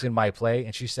ex in my play?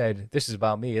 And she said, this is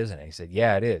about me, isn't it? He said,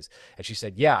 yeah, it is. And she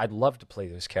said, yeah, I'd love to play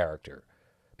this character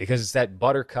because it's that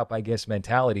buttercup, I guess,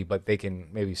 mentality, but they can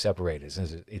maybe separate it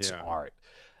since it's Yeah. art.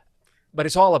 But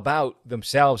it's all about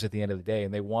themselves at the end of the day,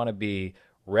 and they want to be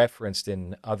referenced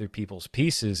in other people's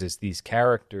pieces as these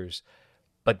characters.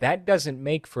 But that doesn't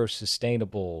make for a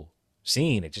sustainable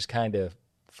scene. It just kind of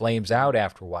flames out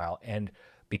after a while. And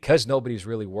because nobody's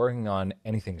really working on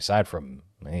anything aside from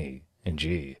me and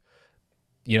G,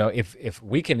 you know, if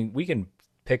we can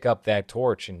pick up that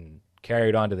torch and carry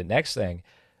it on to the next thing,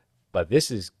 but this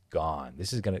is gone.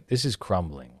 This is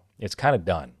crumbling. It's kind of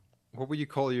done. What would you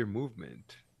call your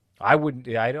movement? I wouldn't.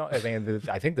 I don't. I mean,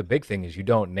 I think the big thing is you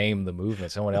don't name the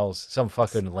movement. Someone else, some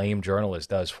fucking lame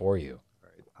journalist, does for you.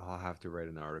 Right. I'll have to write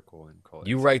an article and call it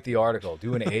You write the something. article.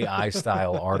 Do an AI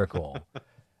style article.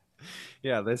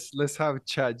 Yeah, let's have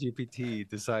Chat GPT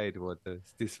decide what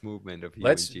this movement of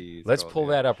Let's UNG is let's called. pull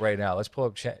Yeah. that up right now. Let's pull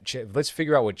up let's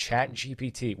figure out what Chat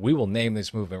GPT. We will name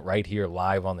this movement right here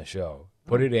live on the show.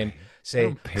 Put it in. I Say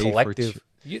don't pay collective.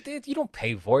 You don't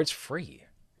pay for it. It's free.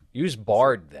 Use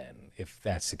Bard then, if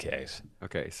that's the case.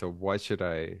 Okay, so what should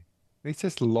I? It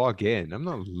says log in. I'm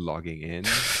not logging in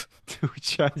to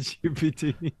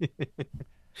ChatGPT.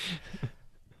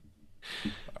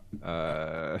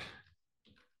 uh,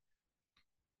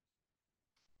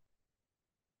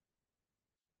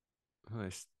 Oh,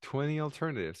 it's 20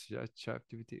 alternatives.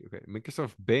 ChatGPT. Okay,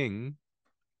 Microsoft Bing.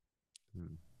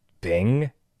 Hmm,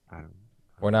 Bing? I don't.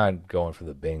 I We're don't know. not going for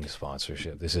the Bing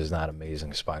sponsorship. This is not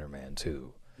Amazing Spider-Man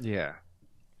 2. Yeah.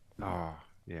 Oh,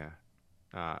 yeah.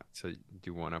 So do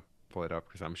you want to pull it up?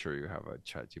 Because I'm sure you have a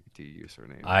ChatGPT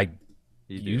username. I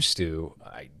You do. used to.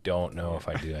 I don't know if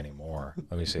I Yeah. do anymore.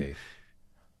 Let me see.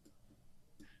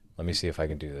 Let me see if I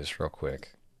can do this real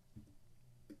quick.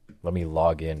 Let me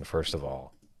log in first of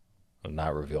all. I'll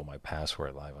not reveal my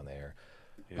password live on the air.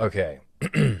 Yeah. Okay.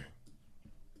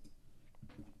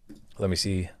 Let me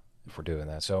see if we're doing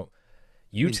that. So I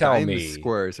you mean, tell Times me.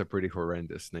 Square is a pretty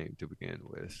horrendous name to begin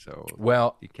with, so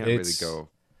Well, you can't really it's go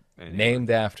anywhere.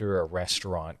 named after a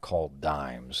restaurant called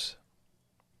Dimes.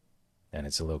 And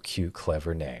it's a little cute,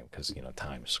 clever name because,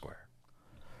 Times Square.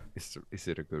 Is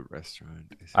it a good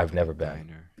restaurant? Is it I've a good never been.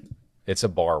 diner? It's a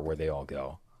bar where they all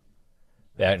go.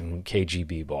 That and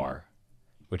KGB Bar,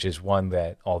 which is one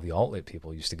that all the alt-lit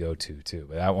people used to go to, too.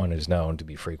 But that one is known to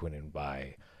be frequented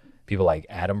by people like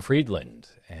Adam Friedland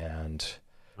and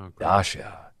Oh, great.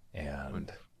 Dasha and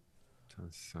Wonderful.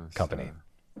 Sounds, company.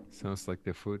 sounds like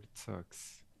the food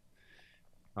sucks.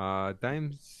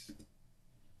 Dimes.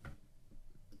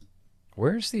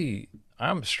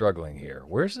 I'm struggling here.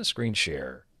 Where's the screen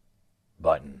share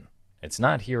button? It's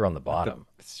not here on the bottom.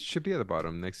 It should be at the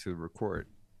bottom next to record.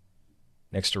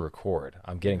 Next to record.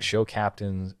 I'm getting Yeah. show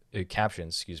captions,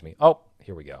 excuse me. Oh,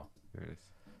 here we go. There it is.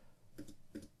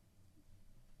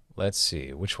 Let's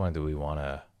see. Which one do we want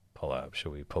to pull up?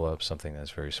 Should we pull up something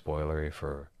that's very spoilery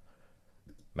for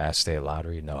Mass Day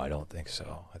Lottery? No, I don't think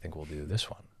so. I think we'll do this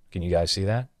one. Can you guys see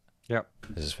that? Yep.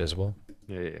 Is this visible?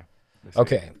 Yeah.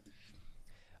 Okay.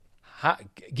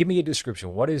 Give me a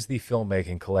description. What is the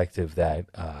filmmaking collective that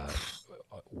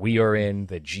we are in,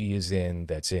 that G is in,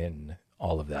 that's in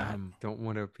all of that? I don't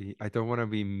want to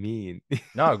be mean.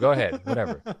 No, go ahead.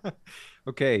 Whatever.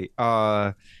 Okay.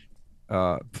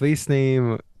 Please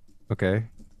name. Okay.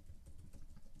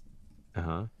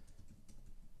 Uh-huh.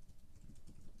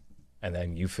 And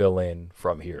then you fill in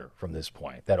from here, from this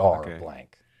point, that are Okay.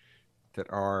 blank. That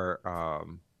are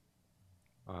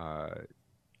uh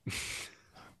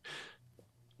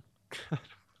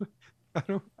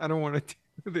I don't want to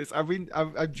do this.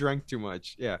 I've drank too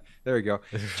much. Yeah, there we go.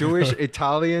 Jewish,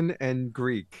 Italian, and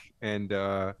Greek. And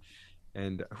is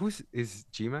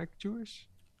GMAC Jewish?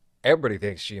 Everybody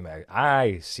thinks G-Mag.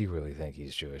 I secretly think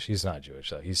he's Jewish. He's not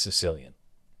Jewish, though. He's Sicilian.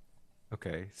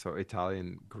 Okay, so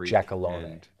Italian, Greek, Giacalone.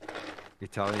 and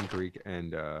Italian, Greek,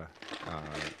 and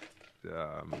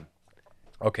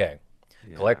Okay.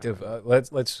 yeah. Collective.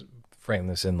 Let's frame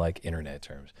this in like internet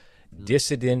terms. Mhm.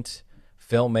 Dissident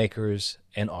filmmakers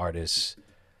and artists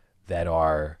that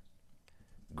are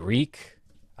Greek.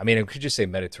 I mean, it could just say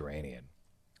Mediterranean.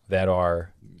 That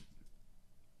are.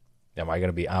 Am I going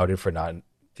to be outed for not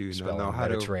Do you not spelling know how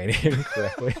to? Mediterranean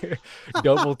correctly?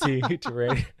 Double T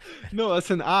terranean. No,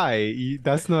 that's an I.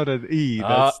 That's not an E.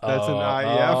 That's an I.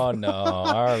 Yeah. Oh no!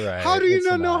 All right. How do you It's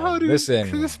not an know I. how to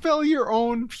Listen? spell your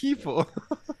own people?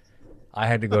 I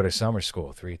had to go to summer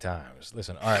school 3 times.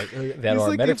 Listen, all right, that It's are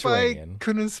like Mediterranean if I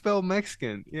couldn't spell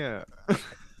Mexican. Yeah.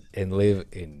 and live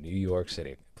in New York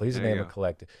City. Please There you name a go.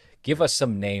 collective. Give us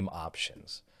some name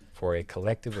options for a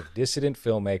collective of dissident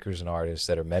filmmakers and artists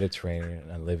that are Mediterranean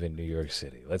and live in New York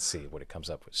City. Let's see what it comes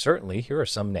up with. Certainly, here are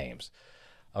some names.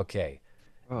 Okay,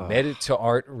 Ugh. Medita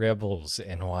Art Rebels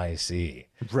NYC.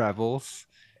 Rebels.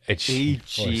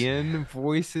 Aegean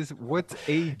voices. What's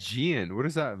Aegean? What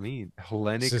does that mean?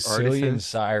 Hellenic Sicilian artisans.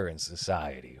 Siren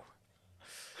Society.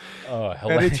 Oh,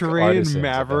 Hellenic Mediterranean Artisans of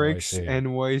Mavericks NYC.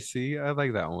 NYC. I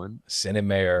like that one.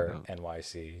 Cinemare No.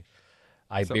 NYC.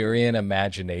 So, Iberian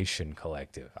Imagination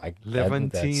Collective.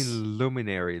 Levantine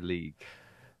Luminary League.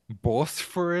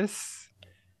 Bosphorus.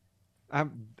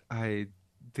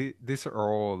 These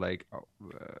are all like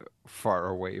far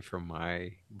away from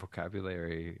my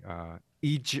vocabulary.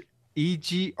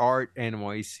 EG Art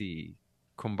NYC,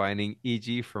 combining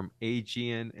EG from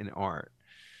Aegean and art.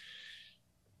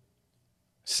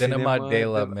 Cinema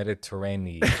della del-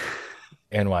 Mediterranee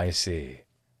NYC.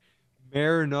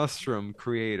 Mare Nostrum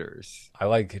creators. I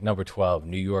like number 12,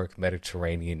 New York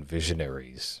Mediterranean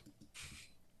Visionaries.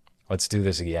 Let's do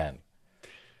this again.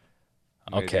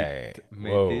 Okay.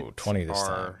 Whoa, 20 this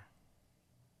time.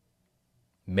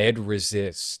 Med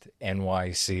Resist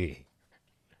NYC.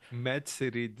 Med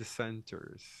City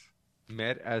Dissenters.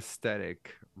 Med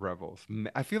Aesthetic Rebels.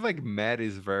 I feel like med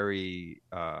is very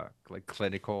like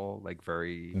clinical, like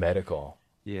very medical.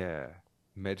 Yeah.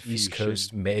 Med East Fusion.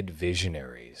 Coast Med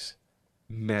Visionaries.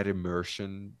 Med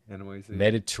Immersion NYC.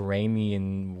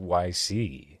 Mediterranean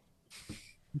YC.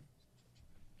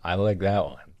 I like that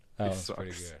one. That This was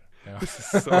pretty sucks. good. This is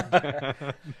so Yeah.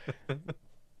 bad.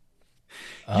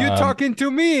 You um, talking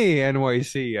to me,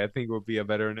 NYC, I think would be a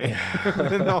better name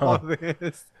than all yeah.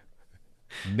 this.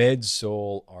 Med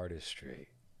Soul Artistry.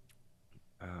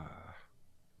 Uh,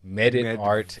 Medit med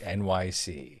Art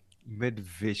NYC. Mid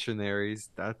Visionaries.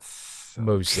 That sucks.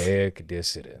 Mosaic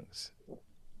Dissidents.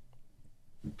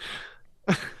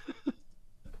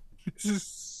 This is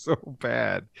so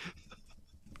bad.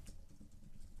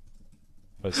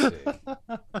 Let's see.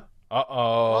 Oh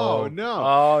Uh-oh. no.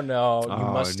 Oh no. You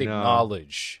Oh must no.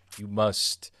 acknowledge. You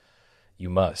must. You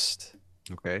must.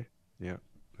 Okay. Yeah.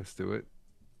 Let's do it.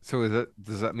 So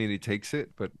does that mean he takes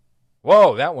it? But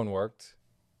Whoa, that one worked.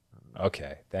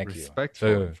 Okay, thank you.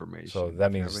 respectful information. So that If you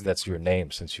have means any that's your questions.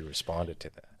 name since you responded to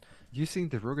that. Using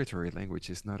derogatory language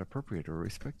is not appropriate or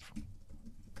respectful.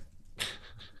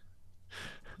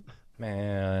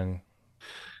 Man,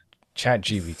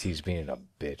 ChatGPT's being a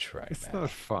bitch right It's now.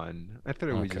 not fun. I thought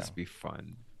it would Okay. just be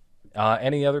fun.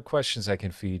 Any other questions I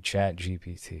can feed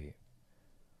ChatGPT?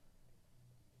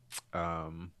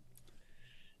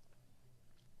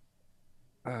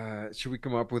 Should we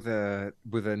come up with a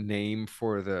name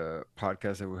for the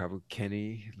podcast that we have with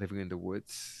Kenney living in the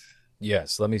woods?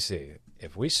 Yes, let me see.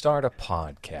 If we start a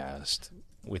podcast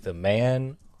with a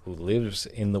man who lives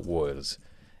in the woods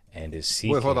and is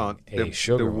seeking Wait, hold on. a The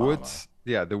sugar woods,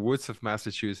 yeah, the woods of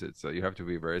Massachusetts. So you have to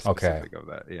be very specific of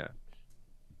that. Yeah. mama.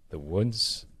 The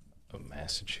woods of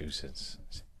Massachusetts.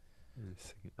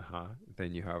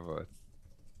 Then you have a.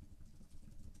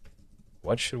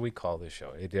 What should we call this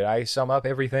show? Did I sum up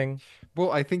everything?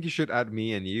 Well, I think you should add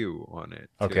me and you on it.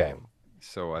 Too. Okay.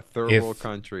 So a third If world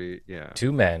country, yeah.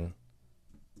 Two men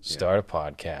start a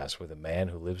podcast with a man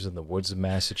who lives in the woods of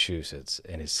Massachusetts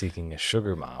and is seeking a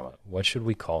sugar mama. What should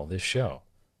we call this show?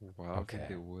 Wow. Okay.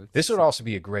 The woods. This would also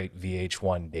be a great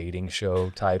VH1 dating show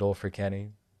title for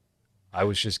Kenney. I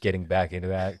was just getting back into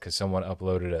that because someone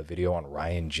uploaded a video on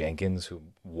Ryan Jenkins, who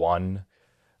won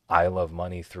I Love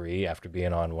Money 3 after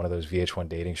being on one of those VH1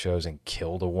 dating shows and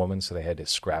killed a woman, so they had to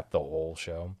scrap the whole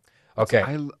show. Okay.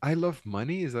 I Love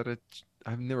Money? Is that a...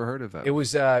 I've never heard of that. It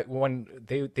was when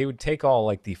they would take all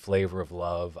like the Flavor of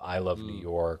Love, I Love New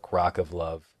York, Rock of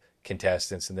Love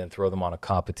contestants and then throw them on a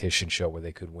competition show where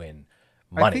they could win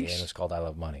money, and it was called I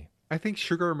Love Money. I think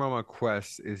Sugar Mama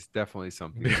Quest is definitely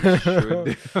something we should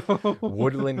do.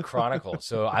 Woodland Chronicles.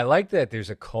 So I like that there's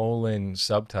a colon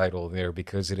subtitle there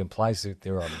because it implies that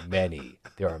there are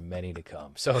many to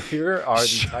come. So here are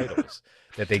the titles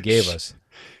that they gave us.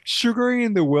 Sugaring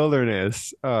in the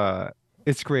Wilderness.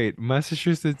 It's great.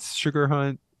 Massachusetts Sugar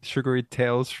Hunt, Sugary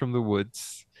Tales from the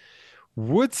Woods.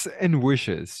 Woods and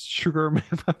Wishes, Sugar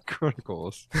Mama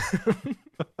Chronicles.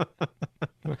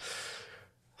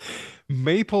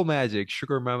 Maple Magic,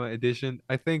 Sugar Mama Edition.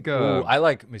 I think. Ooh, I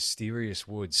like Mysterious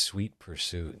Woods, Sweet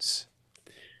Pursuits.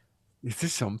 Is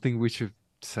this something we should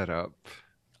set up?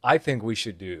 I think we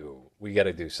should do. We got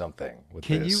to do something with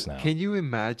this now. Can you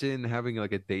imagine having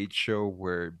like a date show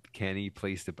where Kenney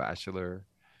plays the Bachelor?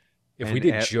 If we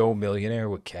did Joe Millionaire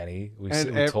with Kenney, we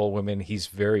told women he's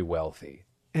very wealthy.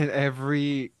 And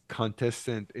every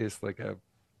contestant is like a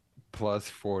plus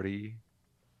 40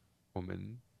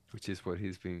 woman, which is what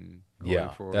he's been going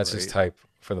for. That's his type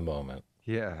for the moment.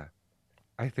 Yeah.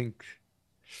 I think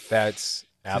that's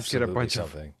absolutely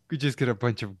something. We just get a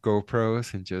bunch of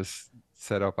GoPros and just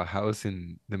set up a house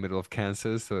in the middle of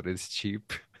Kansas so that it's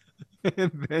cheap.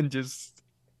 And then just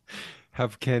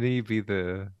have Kenney be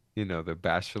the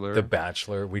Bachelor. The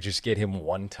Bachelor. We just get him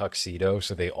one tuxedo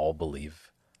so they all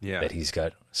believe that he's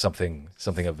got something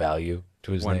of value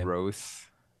to his name. One rose.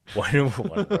 One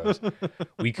rose.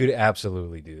 We could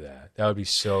absolutely do that. That would be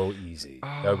so easy.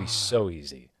 That would be so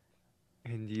easy.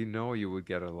 And you would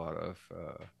get a lot of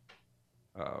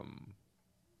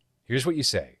Here's what you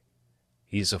say.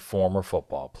 He's a former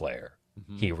football player.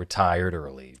 Mm-hmm. He retired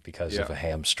early because of a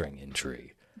hamstring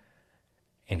injury.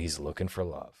 And he's looking for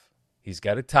love. He's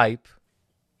got a type.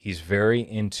 He's very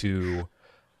into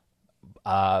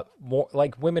more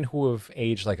like women who have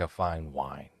aged like a fine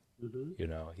wine.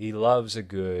 Mm-hmm. He loves a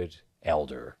good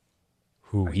elder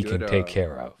who he can take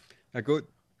care of. A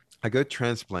good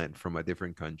transplant from a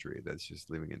different country that's just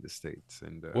living in the States.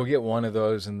 And we'll get one of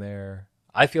those in there.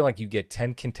 I feel like you get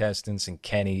 10 contestants and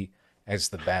Kenney as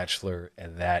the Bachelor,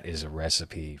 and that is a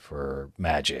recipe for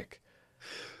magic.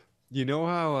 You know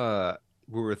how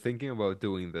we were thinking about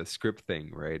doing the script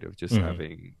thing, right? Of just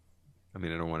having, I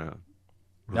don't want to.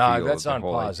 No, that's on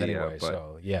pause anyway.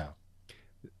 So yeah,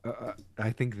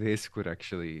 I think this could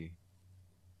actually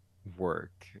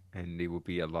work, and it would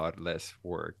be a lot less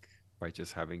work by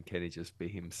just having Kenney just be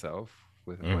himself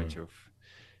with a bunch of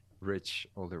rich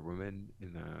older women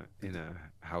in a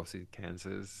house in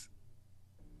Kansas.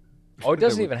 Oh, it That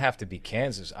doesn't would, even have to be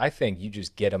Kansas. I think you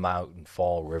just get him out in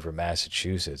Fall River,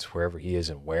 Massachusetts, wherever he is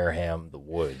in Wareham, the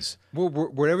woods. well,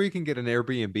 wherever you can get an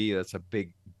Airbnb, that's a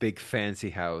big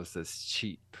fancy house that's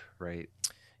cheap, right?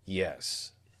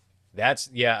 Yes. That's,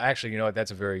 yeah, actually, you know what?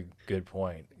 That's a very good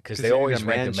point because Because they you need a always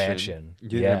rent a mansion. mansion. You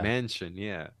need a Yeah. mansion,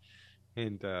 yeah.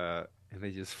 And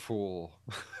they just fool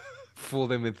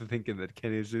them into thinking that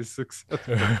Kenny is a successful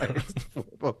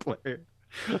football player.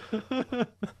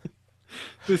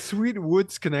 The Sweet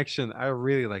Woods connection, I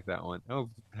really like that one. I'll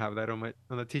have that on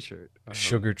a t-shirt.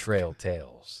 Sugar Trail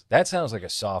Tales. That sounds like a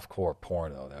softcore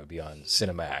porno that would be on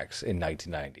Cinemax in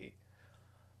 1990.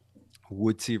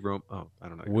 Woodsy Rom. Oh, I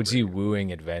don't know. Woodsy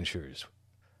Wooing Adventures.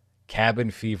 Cabin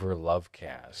Fever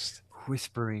Lovecast.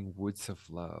 Whispering Woods of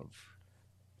Love.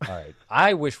 All right.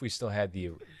 I wish we still had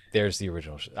there's the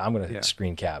original. I'm going to Yeah.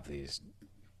 screen cap these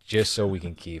just so we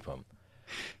can keep them.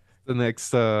 The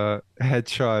next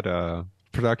headshot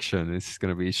production is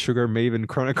going to be Sugar Maven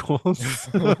Chronicles.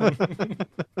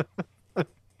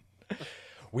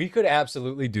 We could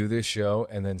absolutely do this show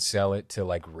and then sell it to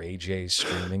like Ray J's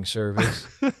streaming service.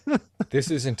 This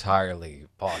is entirely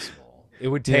possible. It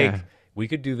would take, we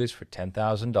could do this for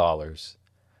 $10,000.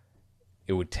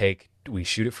 It would take, we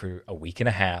shoot it for a week and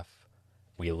a half.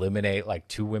 We eliminate like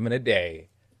 2 women a day,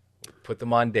 put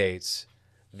them on dates.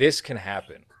 This can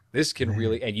happen. This can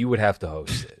really, and you would have to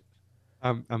host it.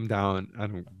 I'm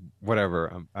down.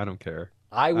 I don't care.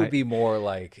 I would be more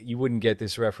like, you wouldn't get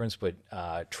this reference, but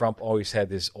Trump always had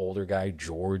this older guy,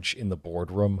 George, in the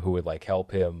boardroom who would like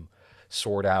help him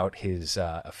sort out his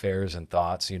affairs and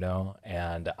thoughts, you know?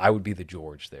 And I would be the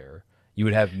George there. You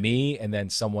would have me and then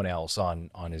someone else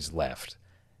on his left.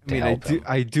 I mean,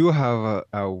 I do have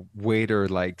a waiter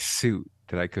like suit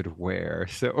that I could wear,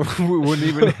 so we wouldn't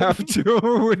even have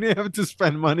to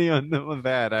spend money on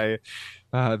that.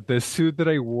 The suit that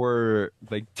I wore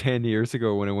like 10 years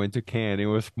ago when I went to Cannes, it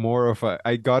was more of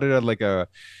I got it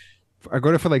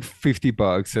for like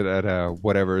 $50 at a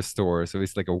whatever store, so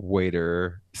it's like a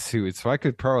waiter suit. So I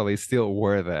could probably still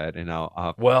wear that, and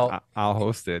I'll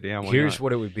host it. Yeah, here's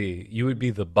what it would be: you would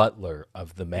be the butler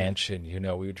of the mansion. You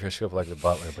know, we would dress you up like the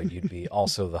butler, but you'd be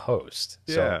also the host.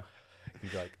 Yeah. So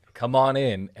you'd be like, come on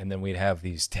in, and then we'd have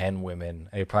these 10 women.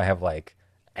 They'd probably have like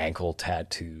ankle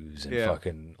tattoos and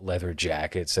fucking leather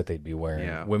jackets that they'd be wearing.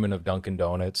 Yeah. Women of Dunkin'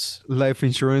 Donuts. Life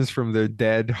insurance from their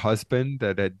dead husband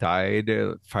that had died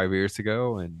 5 years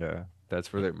ago, and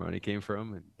that's where their money came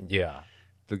from. And Yeah.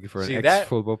 looking for an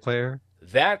ex-football player.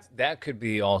 That could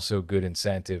be also good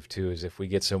incentive too, is if we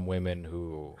get some women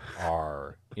who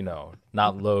are, you know,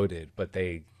 not loaded, but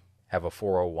they have a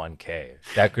 401k.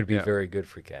 That could be very good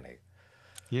for Kenney.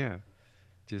 Yeah.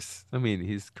 I mean,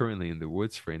 he's currently in the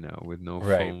woods right now with no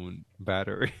phone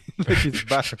battery. Like his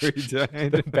battery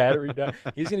died. The battery died.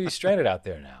 He's going to be stranded out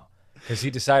there now because he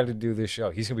decided to do this show.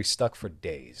 He's going to be stuck for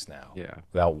days now. Yeah.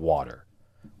 Without water,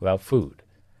 without food.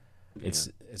 It's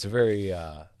a very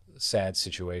sad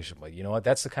situation, but you know what?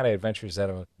 That's the kind of adventures that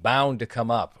are bound to come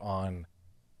up on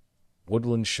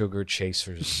Woodland Sugar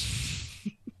Chasers,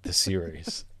 the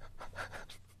series.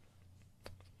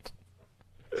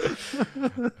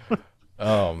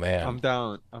 Oh man, I'm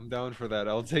down for that.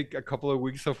 I'll take a couple of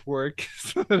weeks of work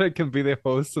so that I can be the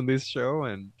host on this show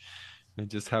and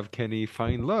just have Kenney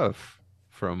find love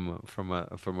from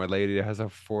a lady that has a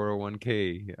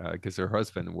 401k because her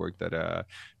husband worked at a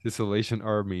Salvation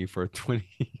Army for 20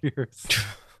 years.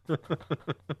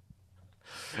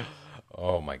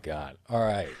 Oh my God! All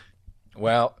right,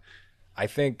 well, I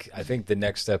think the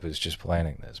next step is just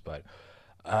planning this, but.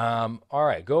 All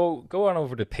right, go on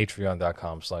over to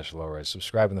patreon.com/lowres,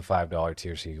 subscribe in the $5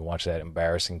 tier so you can watch that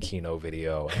embarrassing Kino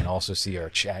video and also see our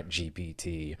chat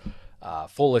GPT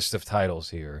full list of titles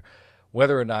here.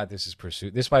 Whether or not this is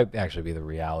pursued, this might actually be the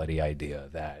reality idea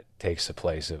that takes the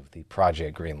place of the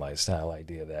Project Greenlight style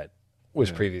idea that was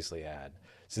previously had,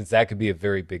 since that could be a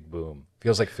very big boom.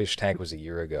 Feels like Fish Tank was a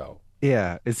year ago.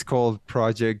 Yeah, it's called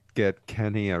Project Get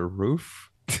Kenney a Roof.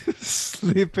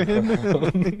 Sleep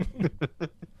in.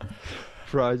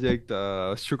 Project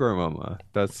Sugar Mama.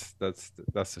 That's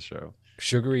the show.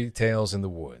 Sugary Tales in the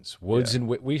Woods. And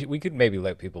we could maybe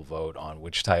let people vote on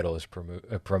which title is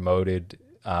promoted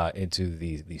into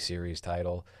the series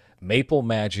title. Maple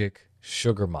Magic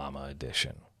Sugar Mama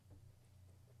Edition.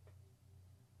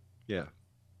 Yeah.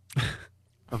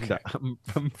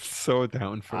 I'm so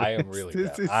down for I this. am really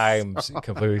down. I'm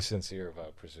completely sincere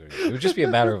about pursuing it. It would just be a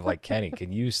matter of like, Kenney,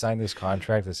 can you sign this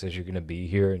contract that says you're going to be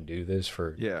here and do this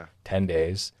for 10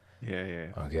 days?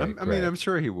 Yeah. Okay, I mean, I'm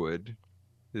sure he would.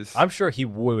 I'm sure he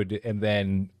would, and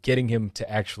then getting him to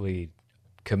actually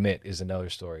commit is another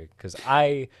story. Because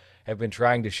I have been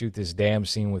trying to shoot this damn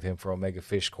scene with him for Omega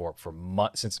Fish Corp for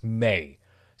months, since May,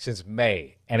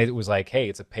 and it was like, hey,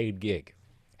 it's a paid gig.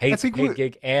 Hey, it's a paid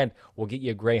gig, and we'll get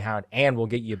you a Greyhound, and we'll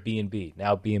get you a B&B.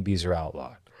 Now B&Bs are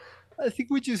outlawed. I think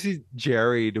we just need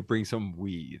Jerry to bring some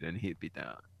weed, and he'd be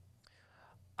down.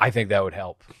 I think that would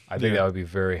help. I think that would be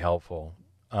very helpful.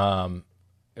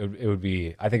 It would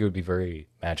be. I think it would be very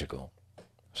magical.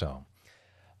 So,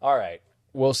 all right,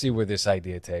 we'll see where this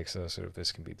idea takes us, or if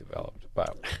this can be developed.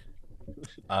 But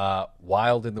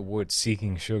Wild in the Woods,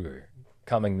 Seeking Sugar,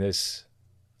 coming this.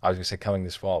 I was gonna say coming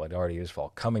this fall. It already is fall.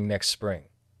 Coming next spring.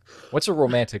 What's a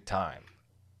romantic time?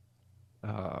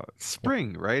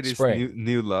 Spring, right? Spring. It's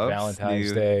new loves,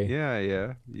 Valentine's Day.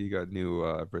 Yeah. You got new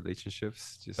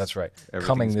relationships. That's right.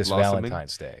 Coming this blossoming.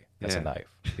 Valentine's Day. That's a knife.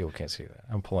 People can't see that.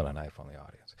 I'm pulling a knife on the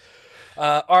audience.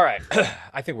 All right.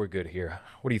 I think we're good here.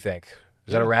 What do you think?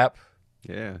 Is that a wrap?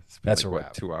 Yeah. That's like, a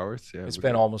wrap. 2 hours? Yeah. It's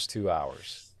been almost 2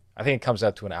 hours. I think it comes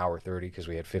out to an hour 30 because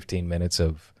we had 15 minutes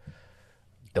of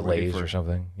delays or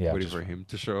something. Yeah. Waiting for him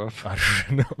to show up.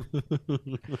 No,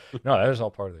 that was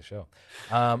all part of the show.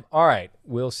 All right.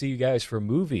 We'll see you guys for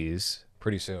movies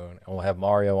pretty soon. And we'll have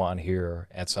Mario on here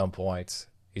at some point.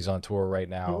 He's on tour right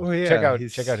now. Oh, yeah. Check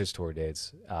out his tour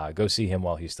dates. Go see him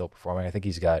while he's still performing. I think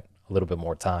he's got a little bit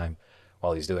more time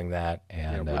while he's doing that.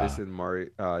 And what is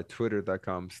it?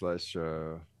 Twitter.com/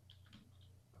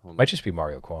 might just be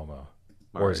Mario Cuomo.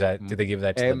 Or is that, did they give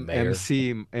that to the mayor?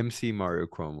 MC Mario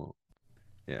Cuomo.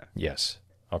 Yeah. Yes.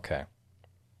 Okay.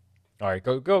 All right.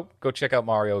 Go check out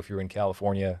Mario if you're in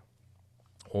California,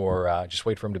 or just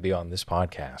wait for him to be on this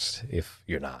podcast if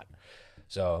you're not.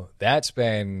 So that's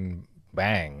been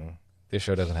Bang. This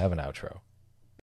show doesn't have an outro.